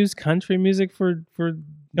 So they use country music for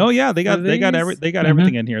Oh yeah, they got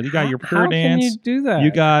everything in here. You got your pure dance. How can you do that?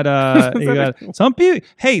 You got some people.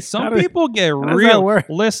 Hey, some people get real.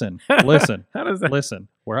 Listen. How does that? Listen,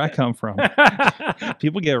 where I come from,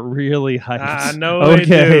 people get really hyped. I know. They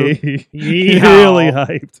do. Really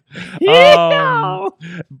hyped.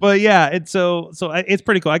 But yeah, it's it's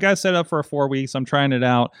pretty cool. I got it set up for 4 weeks. I'm trying it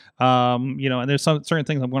out. And there's some certain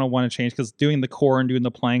things I'm going to want to change because doing the core and doing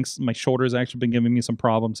the planks, my shoulders actually been giving me some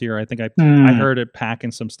problems here. I think I heard it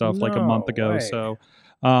packing some stuff like a month ago. So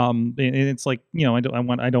and it's like, I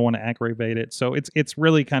don't want to aggravate it. So it's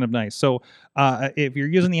really kind of nice. So if you're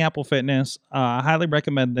using the Apple Fitness, I highly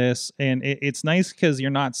recommend this. And it's nice because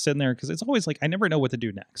you're not sitting there, because it's always like, I never know what to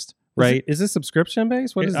do next. Right? Is this subscription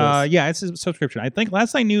based? What is this? Yeah, it's a subscription. I think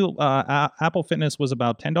last I knew, Apple Fitness was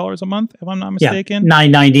about $10 a month, if I'm not mistaken. Yeah,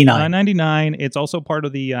 $9.99. $9.99. It's also part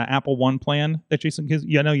of the Apple One plan that Jason. Because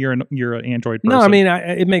you're an Android person. No, I mean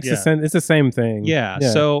it makes sense. It's the same thing. Yeah.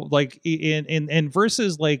 So like in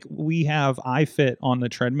versus like we have iFit on the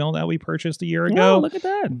treadmill that we purchased a year ago. Oh, look at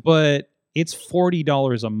that! But it's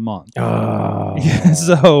 $40 a month. Oh,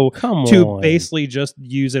 so come to on. basically just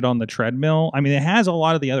use it on the treadmill. I mean, it has a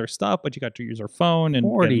lot of the other stuff, but you got to use your phone and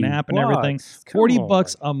get an app and everything.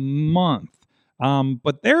 $40 a month.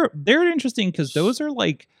 But they're interesting because those are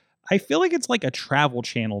like, I feel like it's like a Travel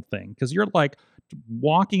Channel thing, because you're like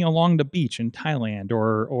walking along the beach in Thailand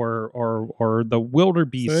or the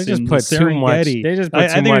wildebeest. So they just in put the too much. Serengeti. They just put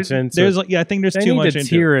too much into. I think there's they too need much to into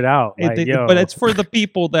tear it out. But it's for the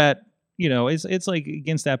people that, it's like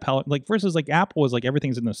against that palette, like versus like Apple is like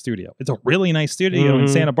everything's in the studio. It's a really nice studio in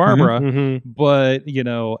Santa Barbara, but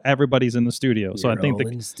everybody's in the studio. So I think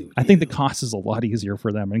the cost is a lot easier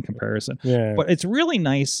for them in comparison. Yeah. But it's really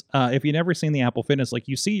nice if you've never seen the Apple Fitness, like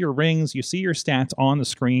you see your rings, you see your stats on the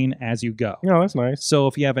screen as you go. Oh, that's nice. So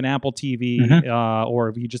if you have an Apple TV or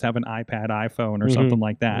if you just have an iPad, iPhone or something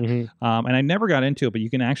like that, and I never got into it, but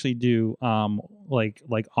you can actually do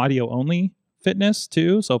like audio only fitness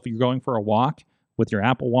too. So if you're going for a walk with your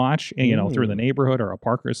Apple Watch, and, through the neighborhood or a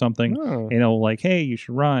park or something. Like, hey, you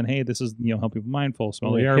should run. Hey, this is help people mindful.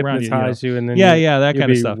 Smell the air around you. Hypnotize you, and then that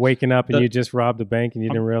kind of stuff. Waking up and you just robbed a bank and you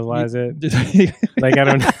didn't realize it. Like, I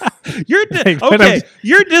don't know.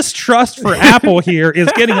 Your distrust for Apple here is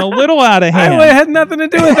getting a little out of hand. It had nothing to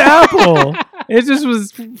do with Apple. It just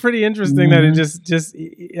was pretty interesting that it just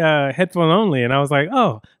headphone only, and I was like,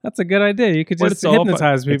 oh, that's a good idea. You could just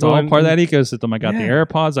hypnotize people. It's all part of that ecosystem. I got the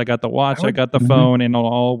AirPods, I got the watch, I got the phone, and it'll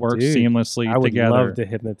all work seamlessly together. I would love to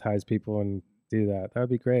hypnotize people and do that. That would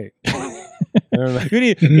be great. You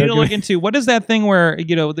need to look into what is that thing where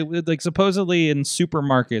like supposedly in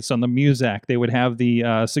supermarkets on the Muzak they would have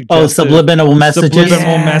the subliminal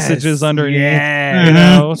messages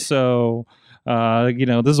underneath. So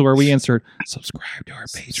this is where we insert subscribe to our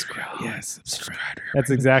Patreon. Yes, subscribe to That's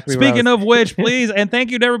exactly. Speaking of which, please and thank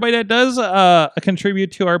you to everybody that does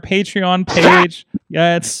contribute to our Patreon page.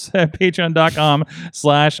 Yeah, it's at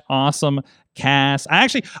patreon.com/awesomecast.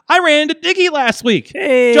 I ran into Diggy last week.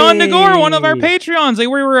 Hey. John DeGore, one of our Patreons.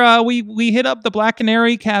 We hit up the Black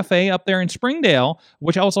Canary Cafe up there in Springdale,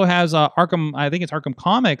 which also has Arkham. I think it's Arkham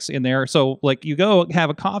Comics in there. So like you go have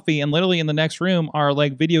a coffee, and literally in the next room are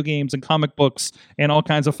like video games and comic books and all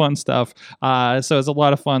kinds of fun stuff. So it's a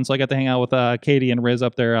lot of fun. So I got to hang out with Katie and Riz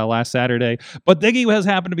up there last Saturday. But Diggy has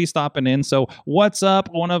happened to be stopping in. So what's up?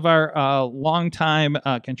 One of our longtime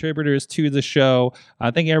contributors to the show.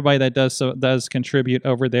 I think everybody that does contribute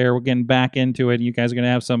over there. We're getting back into it. You guys are going to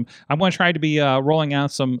have some. I'm going to try to be rolling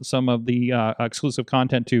out some of the exclusive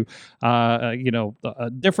content to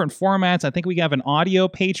different formats. I think we have an audio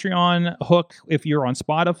Patreon hook if you're on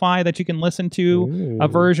Spotify that you can listen to a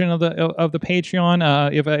version of the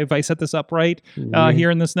Patreon if I set this up right here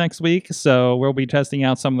in this next week. So we'll be testing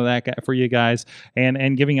out some of that for you guys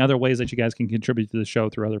and giving other ways that you guys can contribute to the show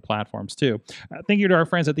through other platforms too. Thank you to our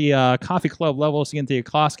friends at the Coffee Club level, Cynthia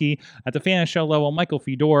Klosky, at the Fan Show level, Michael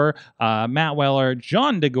Fedor, Matt Weller,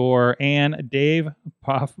 John DeGore, and Dave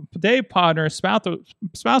Podner,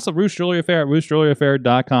 spouse of Roost Jewelry Affair at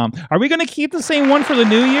roostjewelryaffair.com. Are we going to keep the same one for the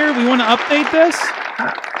new year? We want to update this?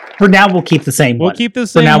 For now, we'll keep the same one. We'll keep the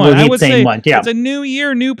same one. We'll keep the same one. Yeah. It's a new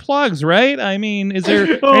year, new plugs, right? I mean, is there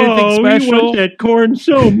anything special? We want that corn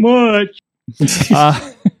so much.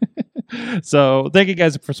 So thank you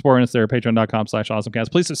guys for supporting us there at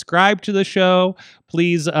patreon.com/awesomecast. Please subscribe to the show.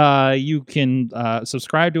 Please, you can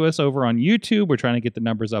subscribe to us over on YouTube. We're trying to get the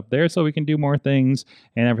numbers up there so we can do more things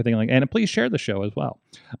and everything like that. And please share the show as well.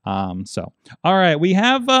 All right, we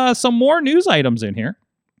have some more news items in here.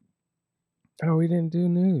 Oh, we didn't do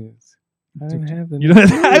news. I didn't have the news.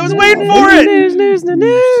 I was waiting for it. News.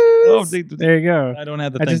 Oh, there you go. I don't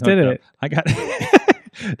have the thing. I just did it. I got it.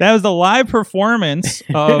 That was the live performance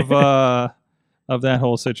of that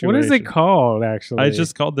whole situation. What is it called, actually? It's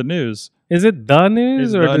just called the news. Is it the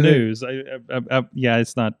news or the news? Yeah,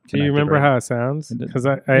 it's not. Do you remember how it sounds? Because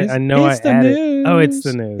I know I added. News. Oh, it's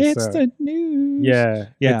the news. It's the news.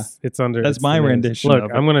 Yeah. It's under. That's my rendition. Look,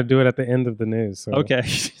 I'm going to do it at the end of the news. So. Okay,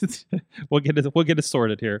 we'll get it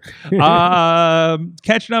sorted here.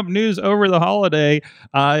 Catching up news over the holiday.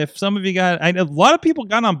 If some of you a lot of people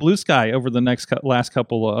got on Blue Sky over the last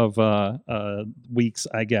couple of weeks,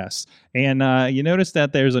 I guess, and you notice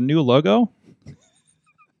that there's a new logo.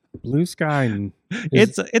 Blue Sky.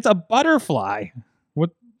 It's a butterfly.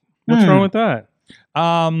 What's wrong with that?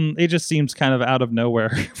 It just seems kind of out of nowhere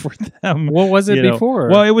for them. What was it before?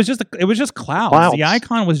 Well, it was just clouds. The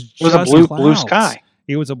icon was just a blue sky.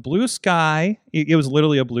 It was a blue sky. It was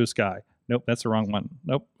literally a blue sky. Nope, that's the wrong one.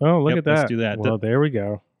 Nope. Oh, look at that. Let's do that. Well, there we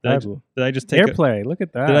go. Did I just take AirPlay? Look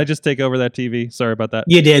at that. Did I just take over that TV? Sorry about that.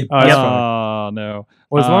 You did. Oh no.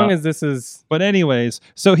 Well, as long as this is. But anyways,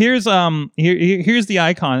 so here's here's the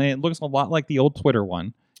icon. It looks a lot like the old Twitter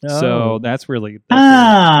one. Oh. So that's really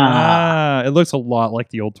it looks a lot like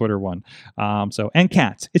the old Twitter one. And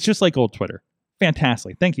cats. It's just like old Twitter.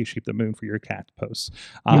 Fantastic. Thank you, Sheep the Moon, for your cat posts.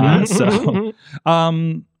 I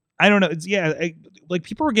don't know. Like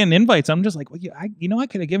people were getting invites. I'm just like, well, I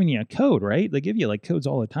could have given you a code, right? They give you like codes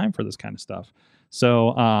all the time for this kind of stuff.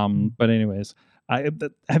 So, but anyways,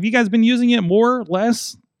 have you guys been using it more,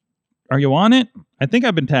 less? Are you on it? I think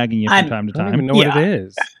I've been tagging you from time to time. I don't even know what it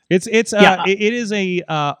is. It is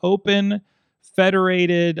a open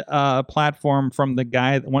federated platform from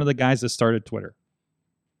one of the guys that started Twitter.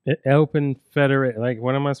 Open federate, like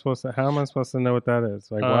what am I supposed to? How am I supposed to know what that is?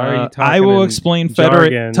 Like, why are you talking? I will explain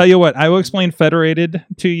federated. Tell you what, I will explain federated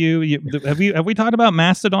to you. Have we talked about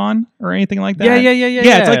Mastodon or anything like that? Yeah.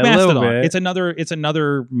 It's like Mastodon. It's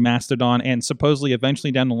another Mastodon, and supposedly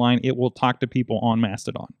eventually down the line it will talk to people on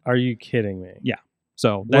Mastodon. Are you kidding me? Yeah.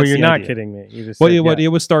 So you're not kidding me. You just it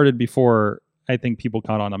was started before I think people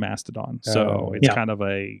caught on to Mastodon. So it's Yeah. kind of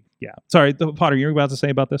Sorry, Potter, you were about to say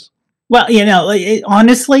about this? Well,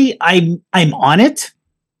 honestly, I'm on it,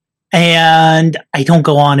 and I don't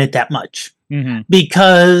go on it that much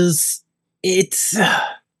because it's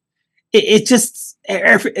it just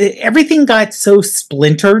everything got so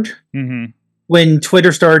splintered when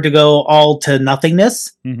Twitter started to go all to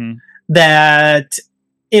nothingness that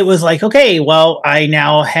it was like, okay, well, I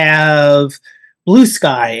now have Blue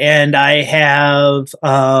Sky and I have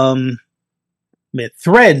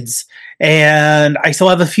Threads, and I still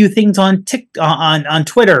have a few things on on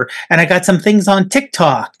Twitter, and I got some things on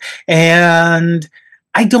TikTok, and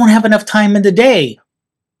I don't have enough time in the day.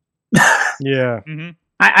 Yeah.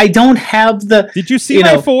 I don't have the. Did you see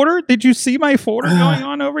my folder? Did you see my folder going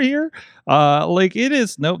on over here? Like it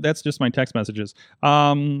is. Nope, that's just my text messages.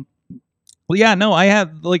 Well, yeah, no, I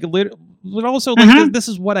have like but also like this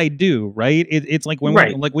is what I do, right? It's like when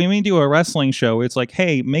we do a wrestling show, it's like,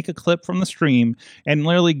 hey, make a clip from the stream and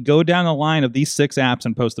literally go down the line of these 6 apps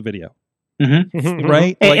and post a video.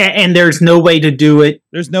 Right? And there's no way to do it.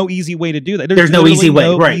 There's no easy way to do that. There's no easy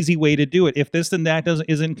way. Easy way to do it. If this and that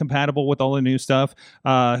isn't compatible with all the new stuff,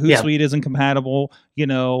 Hootsuite isn't compatible,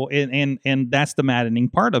 and that's the maddening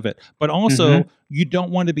part of it. But also, you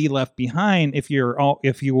don't want to be left behind if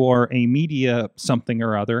you are a media something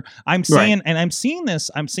or other. I'm saying, and I'm seeing this.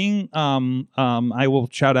 I'm seeing. I will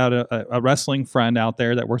shout out a wrestling friend out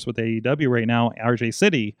there that works with AEW right now, RJ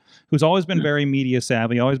City, who's always been very media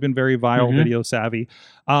savvy, always been very viral video savvy.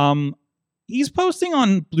 He's posting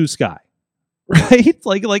on Blue Sky, right?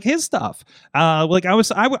 like his stuff.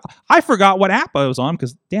 I forgot what app I was on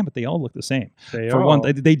because damn it, they all look the same.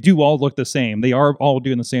 They do all look the same. They are all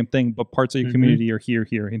doing the same thing, but parts of your community are here,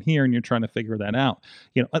 and here, and you're trying to figure that out.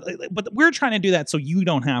 But we're trying to do that so you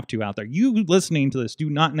don't have to out there. You listening to this do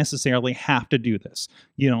not necessarily have to do this.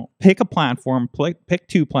 Pick a platform, pick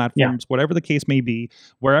 2 platforms, whatever the case may be,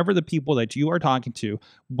 wherever the people that you are talking to.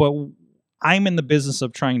 But I'm in the business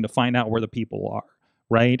of trying to find out where the people are,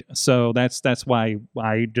 right? So that's why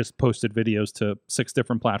I just posted videos to 6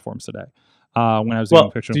 different platforms today when I was doing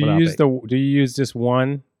pictures. Do you use just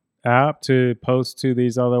one app to post to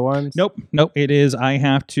these other ones? Nope. It is I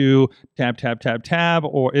have to tab,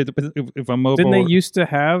 or if I'm mobile. Didn't they used to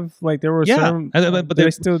have there were some, but they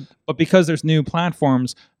still. But because there's new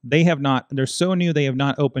platforms, they have not. They're so new, they have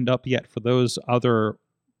not opened up yet for those other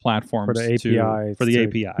platforms for the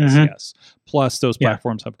APIs. Yes. Plus, those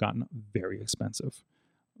platforms have gotten very expensive,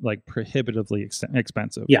 like prohibitively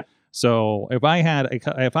expensive. Yeah. So if I had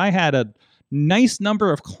a nice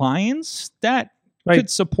number of clients that could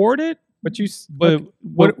support it, but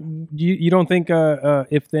you don't think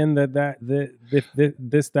if then that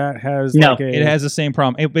has it has the same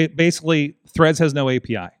problem. Basically, Threads has no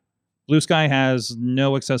API. Blue Sky has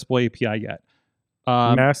no accessible API yet.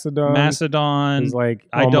 Mastodon is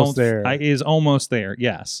almost there. Is almost there.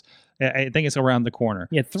 Yes, I think it's around the corner.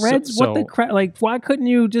 Yeah, Threads. What the crap? Why couldn't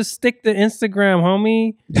you just stick to Instagram,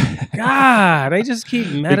 homie? God, they just keep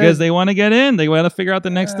because they want to get in. They want to figure out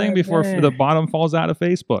the next thing before the bottom falls out of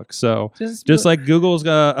Facebook. So just like Google's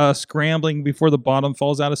scrambling before the bottom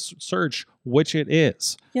falls out of search, which it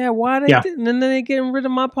is. Yeah, why they didn't? And then they getting rid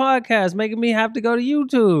of my podcast, making me have to go to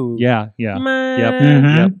YouTube. Yeah.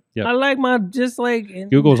 Man. Yep. I like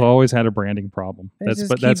Google's always had a branding problem.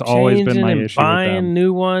 That's always been my issue. Buying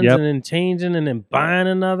new ones and then changing and then buying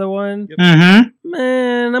another one. Yep.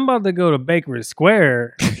 Man, I'm about to go to Bakery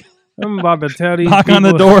Square. I'm about to tell these knock people, on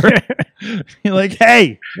the door. You're like,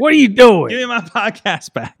 hey, what are you doing? Give me my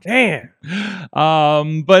podcast back. Damn.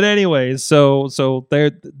 But anyways, so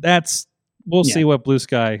there. We'll see what Blue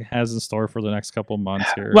Sky has in store for the next couple of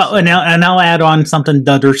months here. Well, and I'll add on something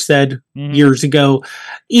Dutter said years ago.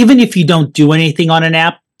 Even if you don't do anything on an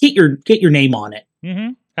app, get your name on it.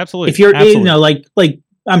 Absolutely. If you're, like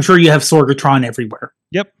I'm sure you have Sorgatron everywhere.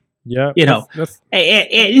 Yep. Yeah. And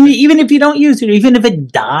even if you don't use it, even if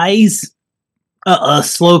it dies a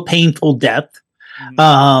slow, painful death,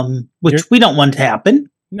 which we don't want to happen.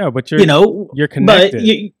 No, but you're connected. But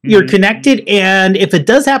you're connected, and if it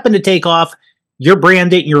does happen to take off, you're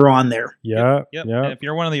branded. You're on there. Yeah. If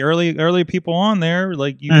you're one of the early people on there,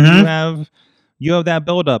 like you have that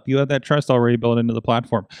build up, you have that trust already built into the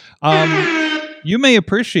platform. You may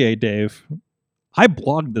appreciate, Dave. I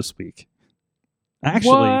blogged this week.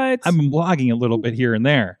 Actually, I've been blogging a little bit here and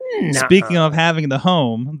there. Nah. Speaking of having the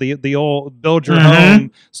home, the old build your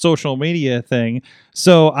home social media thing.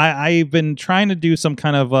 So I've been trying to do some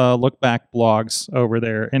kind of look back blogs over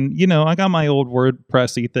there. And, I got my old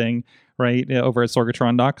WordPressy thing, right, over at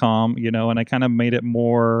sorgatron.com, and I kind of made it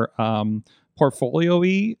more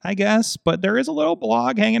portfolio-y, I guess, but there is a little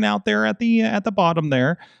blog hanging out there at the bottom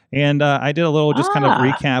there. And I did a little just kind of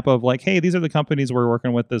recap of like, hey, these are the companies we're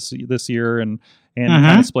working with this year, and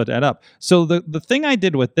kind of split that up. So the thing I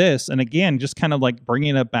did with this, and again, just kind of like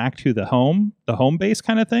bringing it back to the home base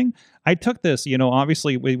kind of thing. I took this,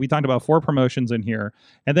 obviously we talked about 4 promotions in here,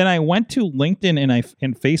 and then I went to LinkedIn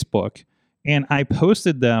and Facebook, and I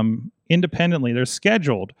posted them independently. They're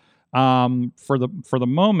scheduled for the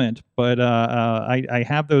moment, but I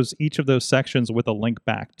have each of those sections with a link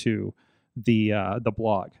back to the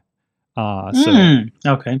blog.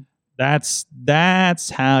 Okay. That's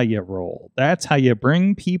how you roll. That's how you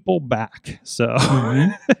bring people back. So,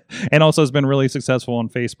 and also it's been really successful on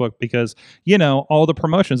Facebook because, all the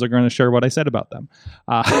promotions are going to share what I said about them,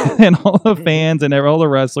 and all the fans and all the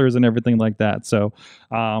wrestlers and everything like that. So,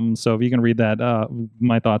 so if you can read that,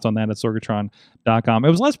 my thoughts on that at sorgatron.com. It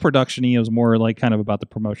was less production-y. It was more like kind of about the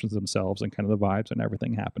promotions themselves and kind of the vibes and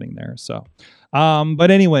everything happening there. So, but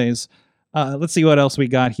anyways, let's see what else we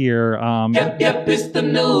got here. Yep, it's the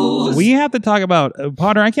news. We have to talk about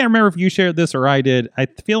Potter. I can't remember if you shared this or I did. I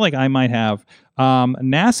feel like I might have.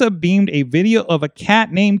 NASA beamed a video of a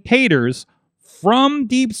cat named Taters from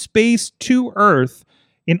deep space to Earth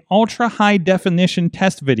in ultra high definition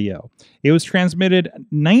test video. It was transmitted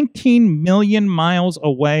 19 million miles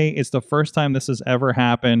away. It's the first time this has ever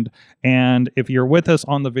happened. And if you're with us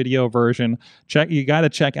on the video version, you got to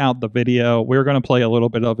check out the video. We're going to play a little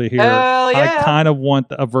bit of it here. Hell yeah. I kind of want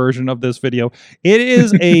a version of this video. It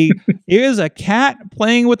is a cat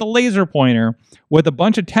playing with a laser pointer with a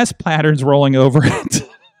bunch of test patterns rolling over it.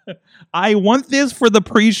 I want this for the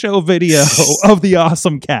pre-show video of the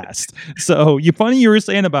AwesomeCast. So you were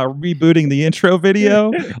saying about rebooting the intro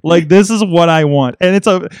video. Like, this is what I want, and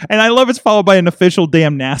I love it's followed by an official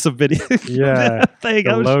damn NASA video. Yeah, thing.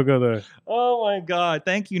 the logo there. Oh my god!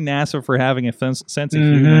 Thank you, NASA, for having a sense of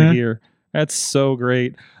humor here. That's so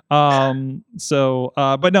great. But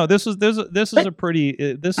no, this is a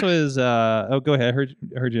pretty. This was. Oh, go ahead.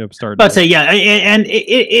 I heard you start. But say yeah, and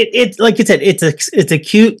it's like you said, it's a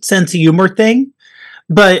cute sense of humor thing,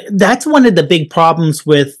 but that's one of the big problems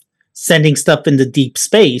with sending stuff into deep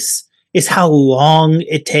space is how long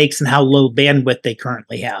it takes and how low bandwidth they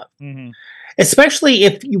currently have. Especially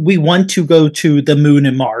if we want to go to the moon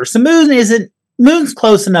and Mars. The moon's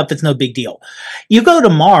close enough; it's no big deal. You go to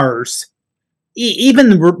Mars.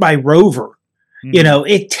 Even by rover,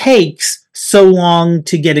 it takes so long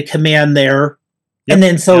to get a command there, and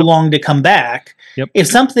then so long to come back. If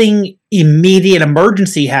something immediate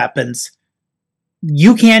emergency happens,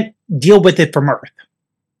 you can't deal with it from Earth.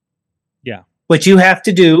 Yeah. What you have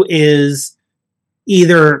to do is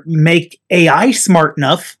either make AI smart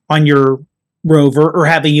enough on your rover or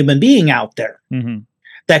have a human being out there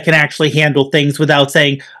that can actually handle things without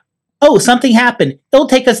saying, oh, something happened. It'll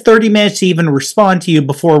take us 30 minutes to even respond to you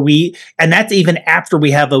and that's even after we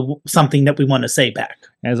have something that we want to say back.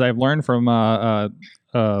 As I've learned from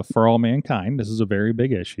For All Mankind, this is a very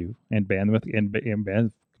big issue, and bandwidth and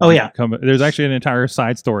bandwidth. Oh yeah, there's actually an entire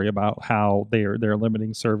side story about how they're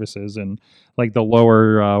limiting services, and like the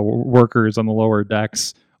lower workers on the lower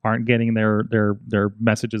decks aren't getting their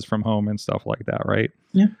messages from home and stuff like that, right?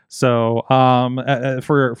 Yeah. So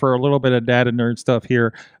for a little bit of data nerd stuff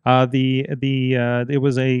here, it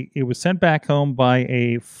was sent back home by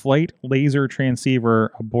a flight laser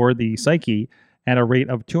transceiver aboard the Psyche at a rate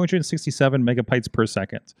of 267 megabytes per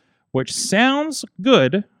second, which sounds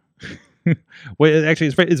good. Well,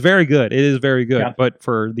 actually, it's very good. It is very good. Yeah. But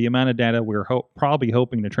for the amount of data we're probably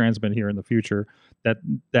hoping to transmit here in the future,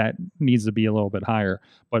 that needs to be a little bit higher.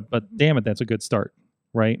 But damn it, that's a good start,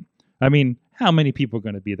 right? I mean, how many people are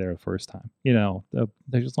going to be there the first time?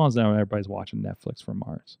 As long as everybody's watching Netflix from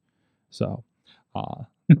Mars. So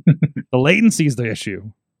the latency is the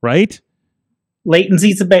issue, right? Latency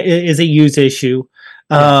is a huge issue.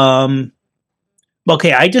 Yeah.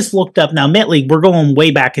 Okay, I just looked up now. Admittedly, we're going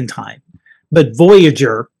way back in time, but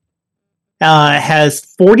Voyager has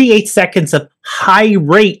 48 seconds of high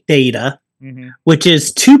rate data, which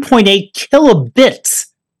is 2.8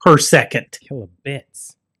 kilobits per second.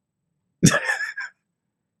 Kilobits.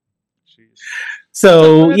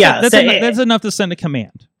 So that's enough to send a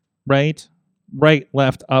command, right? Right,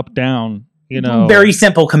 left, up, down. Very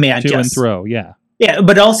simple command. To and throw. Yeah. Yeah,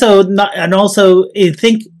 but also I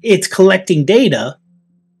think it's collecting data.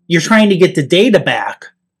 You're trying to get the data back.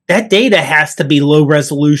 That data has to be low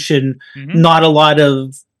resolution, not a lot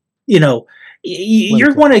of,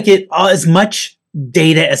 you're going to get as much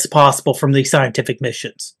data as possible from these scientific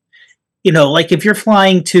missions. Like if you're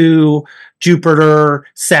flying to Jupiter,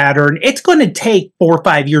 Saturn, it's going to take 4 or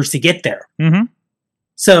 5 years to get there.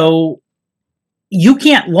 So you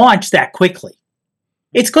can't launch that quickly.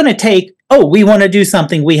 It's going to take, we want to do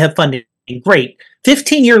something, we have funding. Great.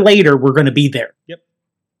 15 years later, we're going to be there. Yep.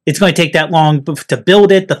 It's going to take that long to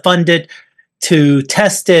build it, to fund it, to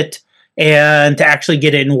test it, and to actually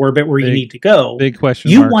get it in orbit where you need to go. Big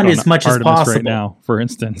question. You want as much Artemis as possible right now, for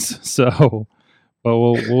instance. So, but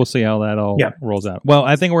we'll see how that all rolls out. Well,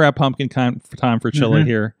 I think we're at pumpkin time for Chilla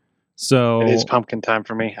here. So it is pumpkin time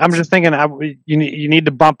for me. I'm just thinking you need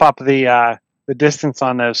to bump up the distance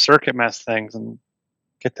on those circuit mess things and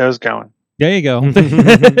get those going. There you go.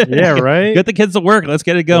 Yeah, right. Get the kids to work. Let's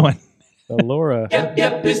get it going. Laura.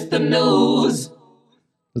 Yep, it's the news.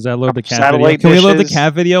 Does that load the cat Satellite video? Can we load the dishes.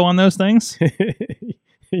 cat video on those things?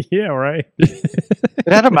 Yeah, right.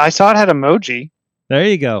 I saw it had emoji. There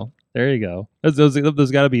you go.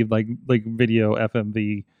 Those got to be like video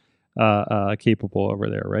FMV capable over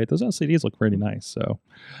there, right? Those LCDs look pretty nice. So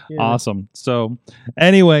awesome. So,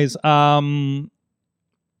 anyways, I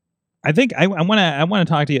think I want to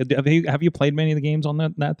talk to you. Have you played many of the games on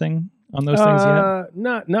that thing? On those things yet?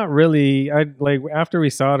 Not really. I like after we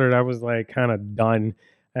soldered, I was like kind of done.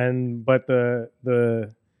 But I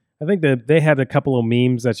think that they had a couple of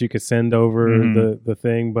memes that you could send over the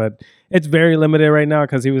thing, but it's very limited right now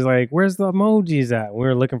because he was like, "Where's the emojis at?" We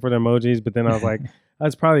were looking for the emojis, but then I was like,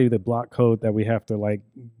 "That's probably the block code that we have to like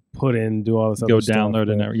put in, do all this other stuff."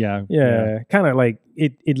 Download and yeah. Kind of like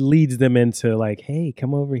it leads them into like, "Hey,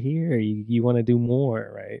 come over here. You want to do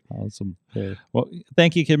more, right?" Awesome. Yeah. Well,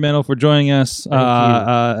 thank you, Kid Metal, for joining us.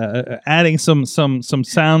 Adding some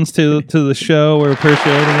sounds to the show. We're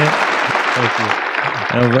appreciating it. Thank you.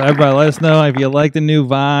 Everybody, let us know if you like the new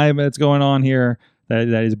vibe that's going on here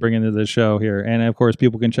that he's bringing to the show here. And of course,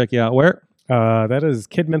 people can check you out where? That is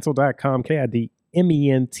kidmental.com,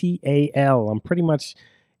 KIDMENTAL. I'm pretty much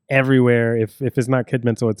everywhere. If it's not Kid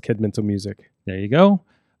Mental, it's Kid Mental Music. There you go.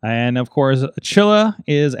 And of course, Chilla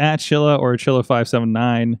is at Chilla or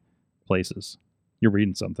Chilla579 places. You're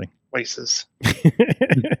reading something. Places.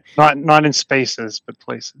 not in spaces, but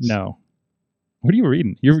places. No. What are you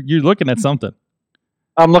reading? You're looking at something.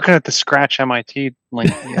 I'm looking at the Scratch MIT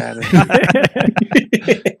link.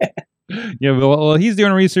 Yeah, well, he's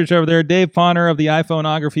doing research over there. Dave Ponner of the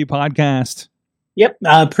iPhoneography podcast. Yep,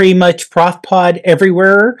 pretty much ProfPod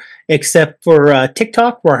everywhere except for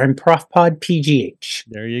TikTok, where I'm ProfPod PGH.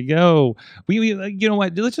 There you go. We you know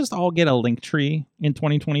what? Let's just all get a link tree in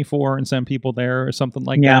 2024 and send people there or something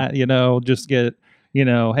like that. Just get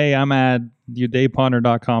hey, I'm at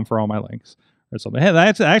daveponner.com for all my links or something. Hey,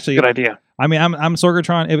 that's actually good idea. I mean, I'm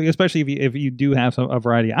Sorgatron, especially if you do have a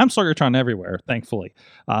variety. I'm Sorgatron everywhere, thankfully.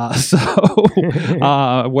 Whatever.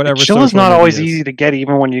 Chilla's not always easy to get,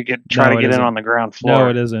 even when you try to get in on the ground floor. No,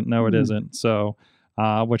 it isn't. No, it isn't. So,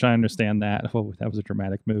 which I understand that. Oh, that was a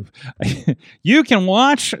dramatic move. You can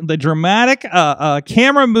watch the dramatic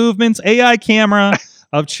camera movements, AI camera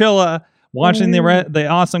of Chilla. Watching the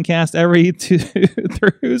AwesomeCast every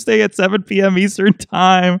Thursday at 7 p.m. Eastern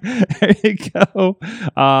Time. There you go.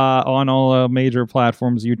 On all major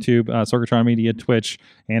platforms, YouTube, Sorgatron Media, Twitch,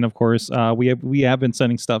 and of course, we have been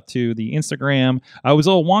sending stuff to the Instagram. I was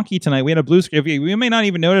a little wonky tonight. We had a blue screen. We may not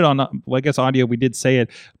even note it on, I guess, audio. We did say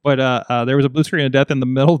it, but there was a blue screen of death in the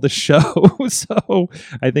middle of the show. So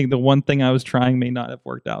I think the one thing I was trying may not have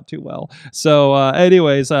worked out too well. So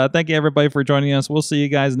anyways, thank you everybody for joining us. We'll see you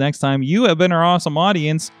guys next time. You have been our awesome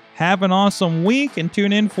audience. Have an awesome week and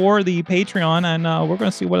tune in for the Patreon, and we're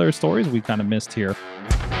going to see what other stories we kind of missed here.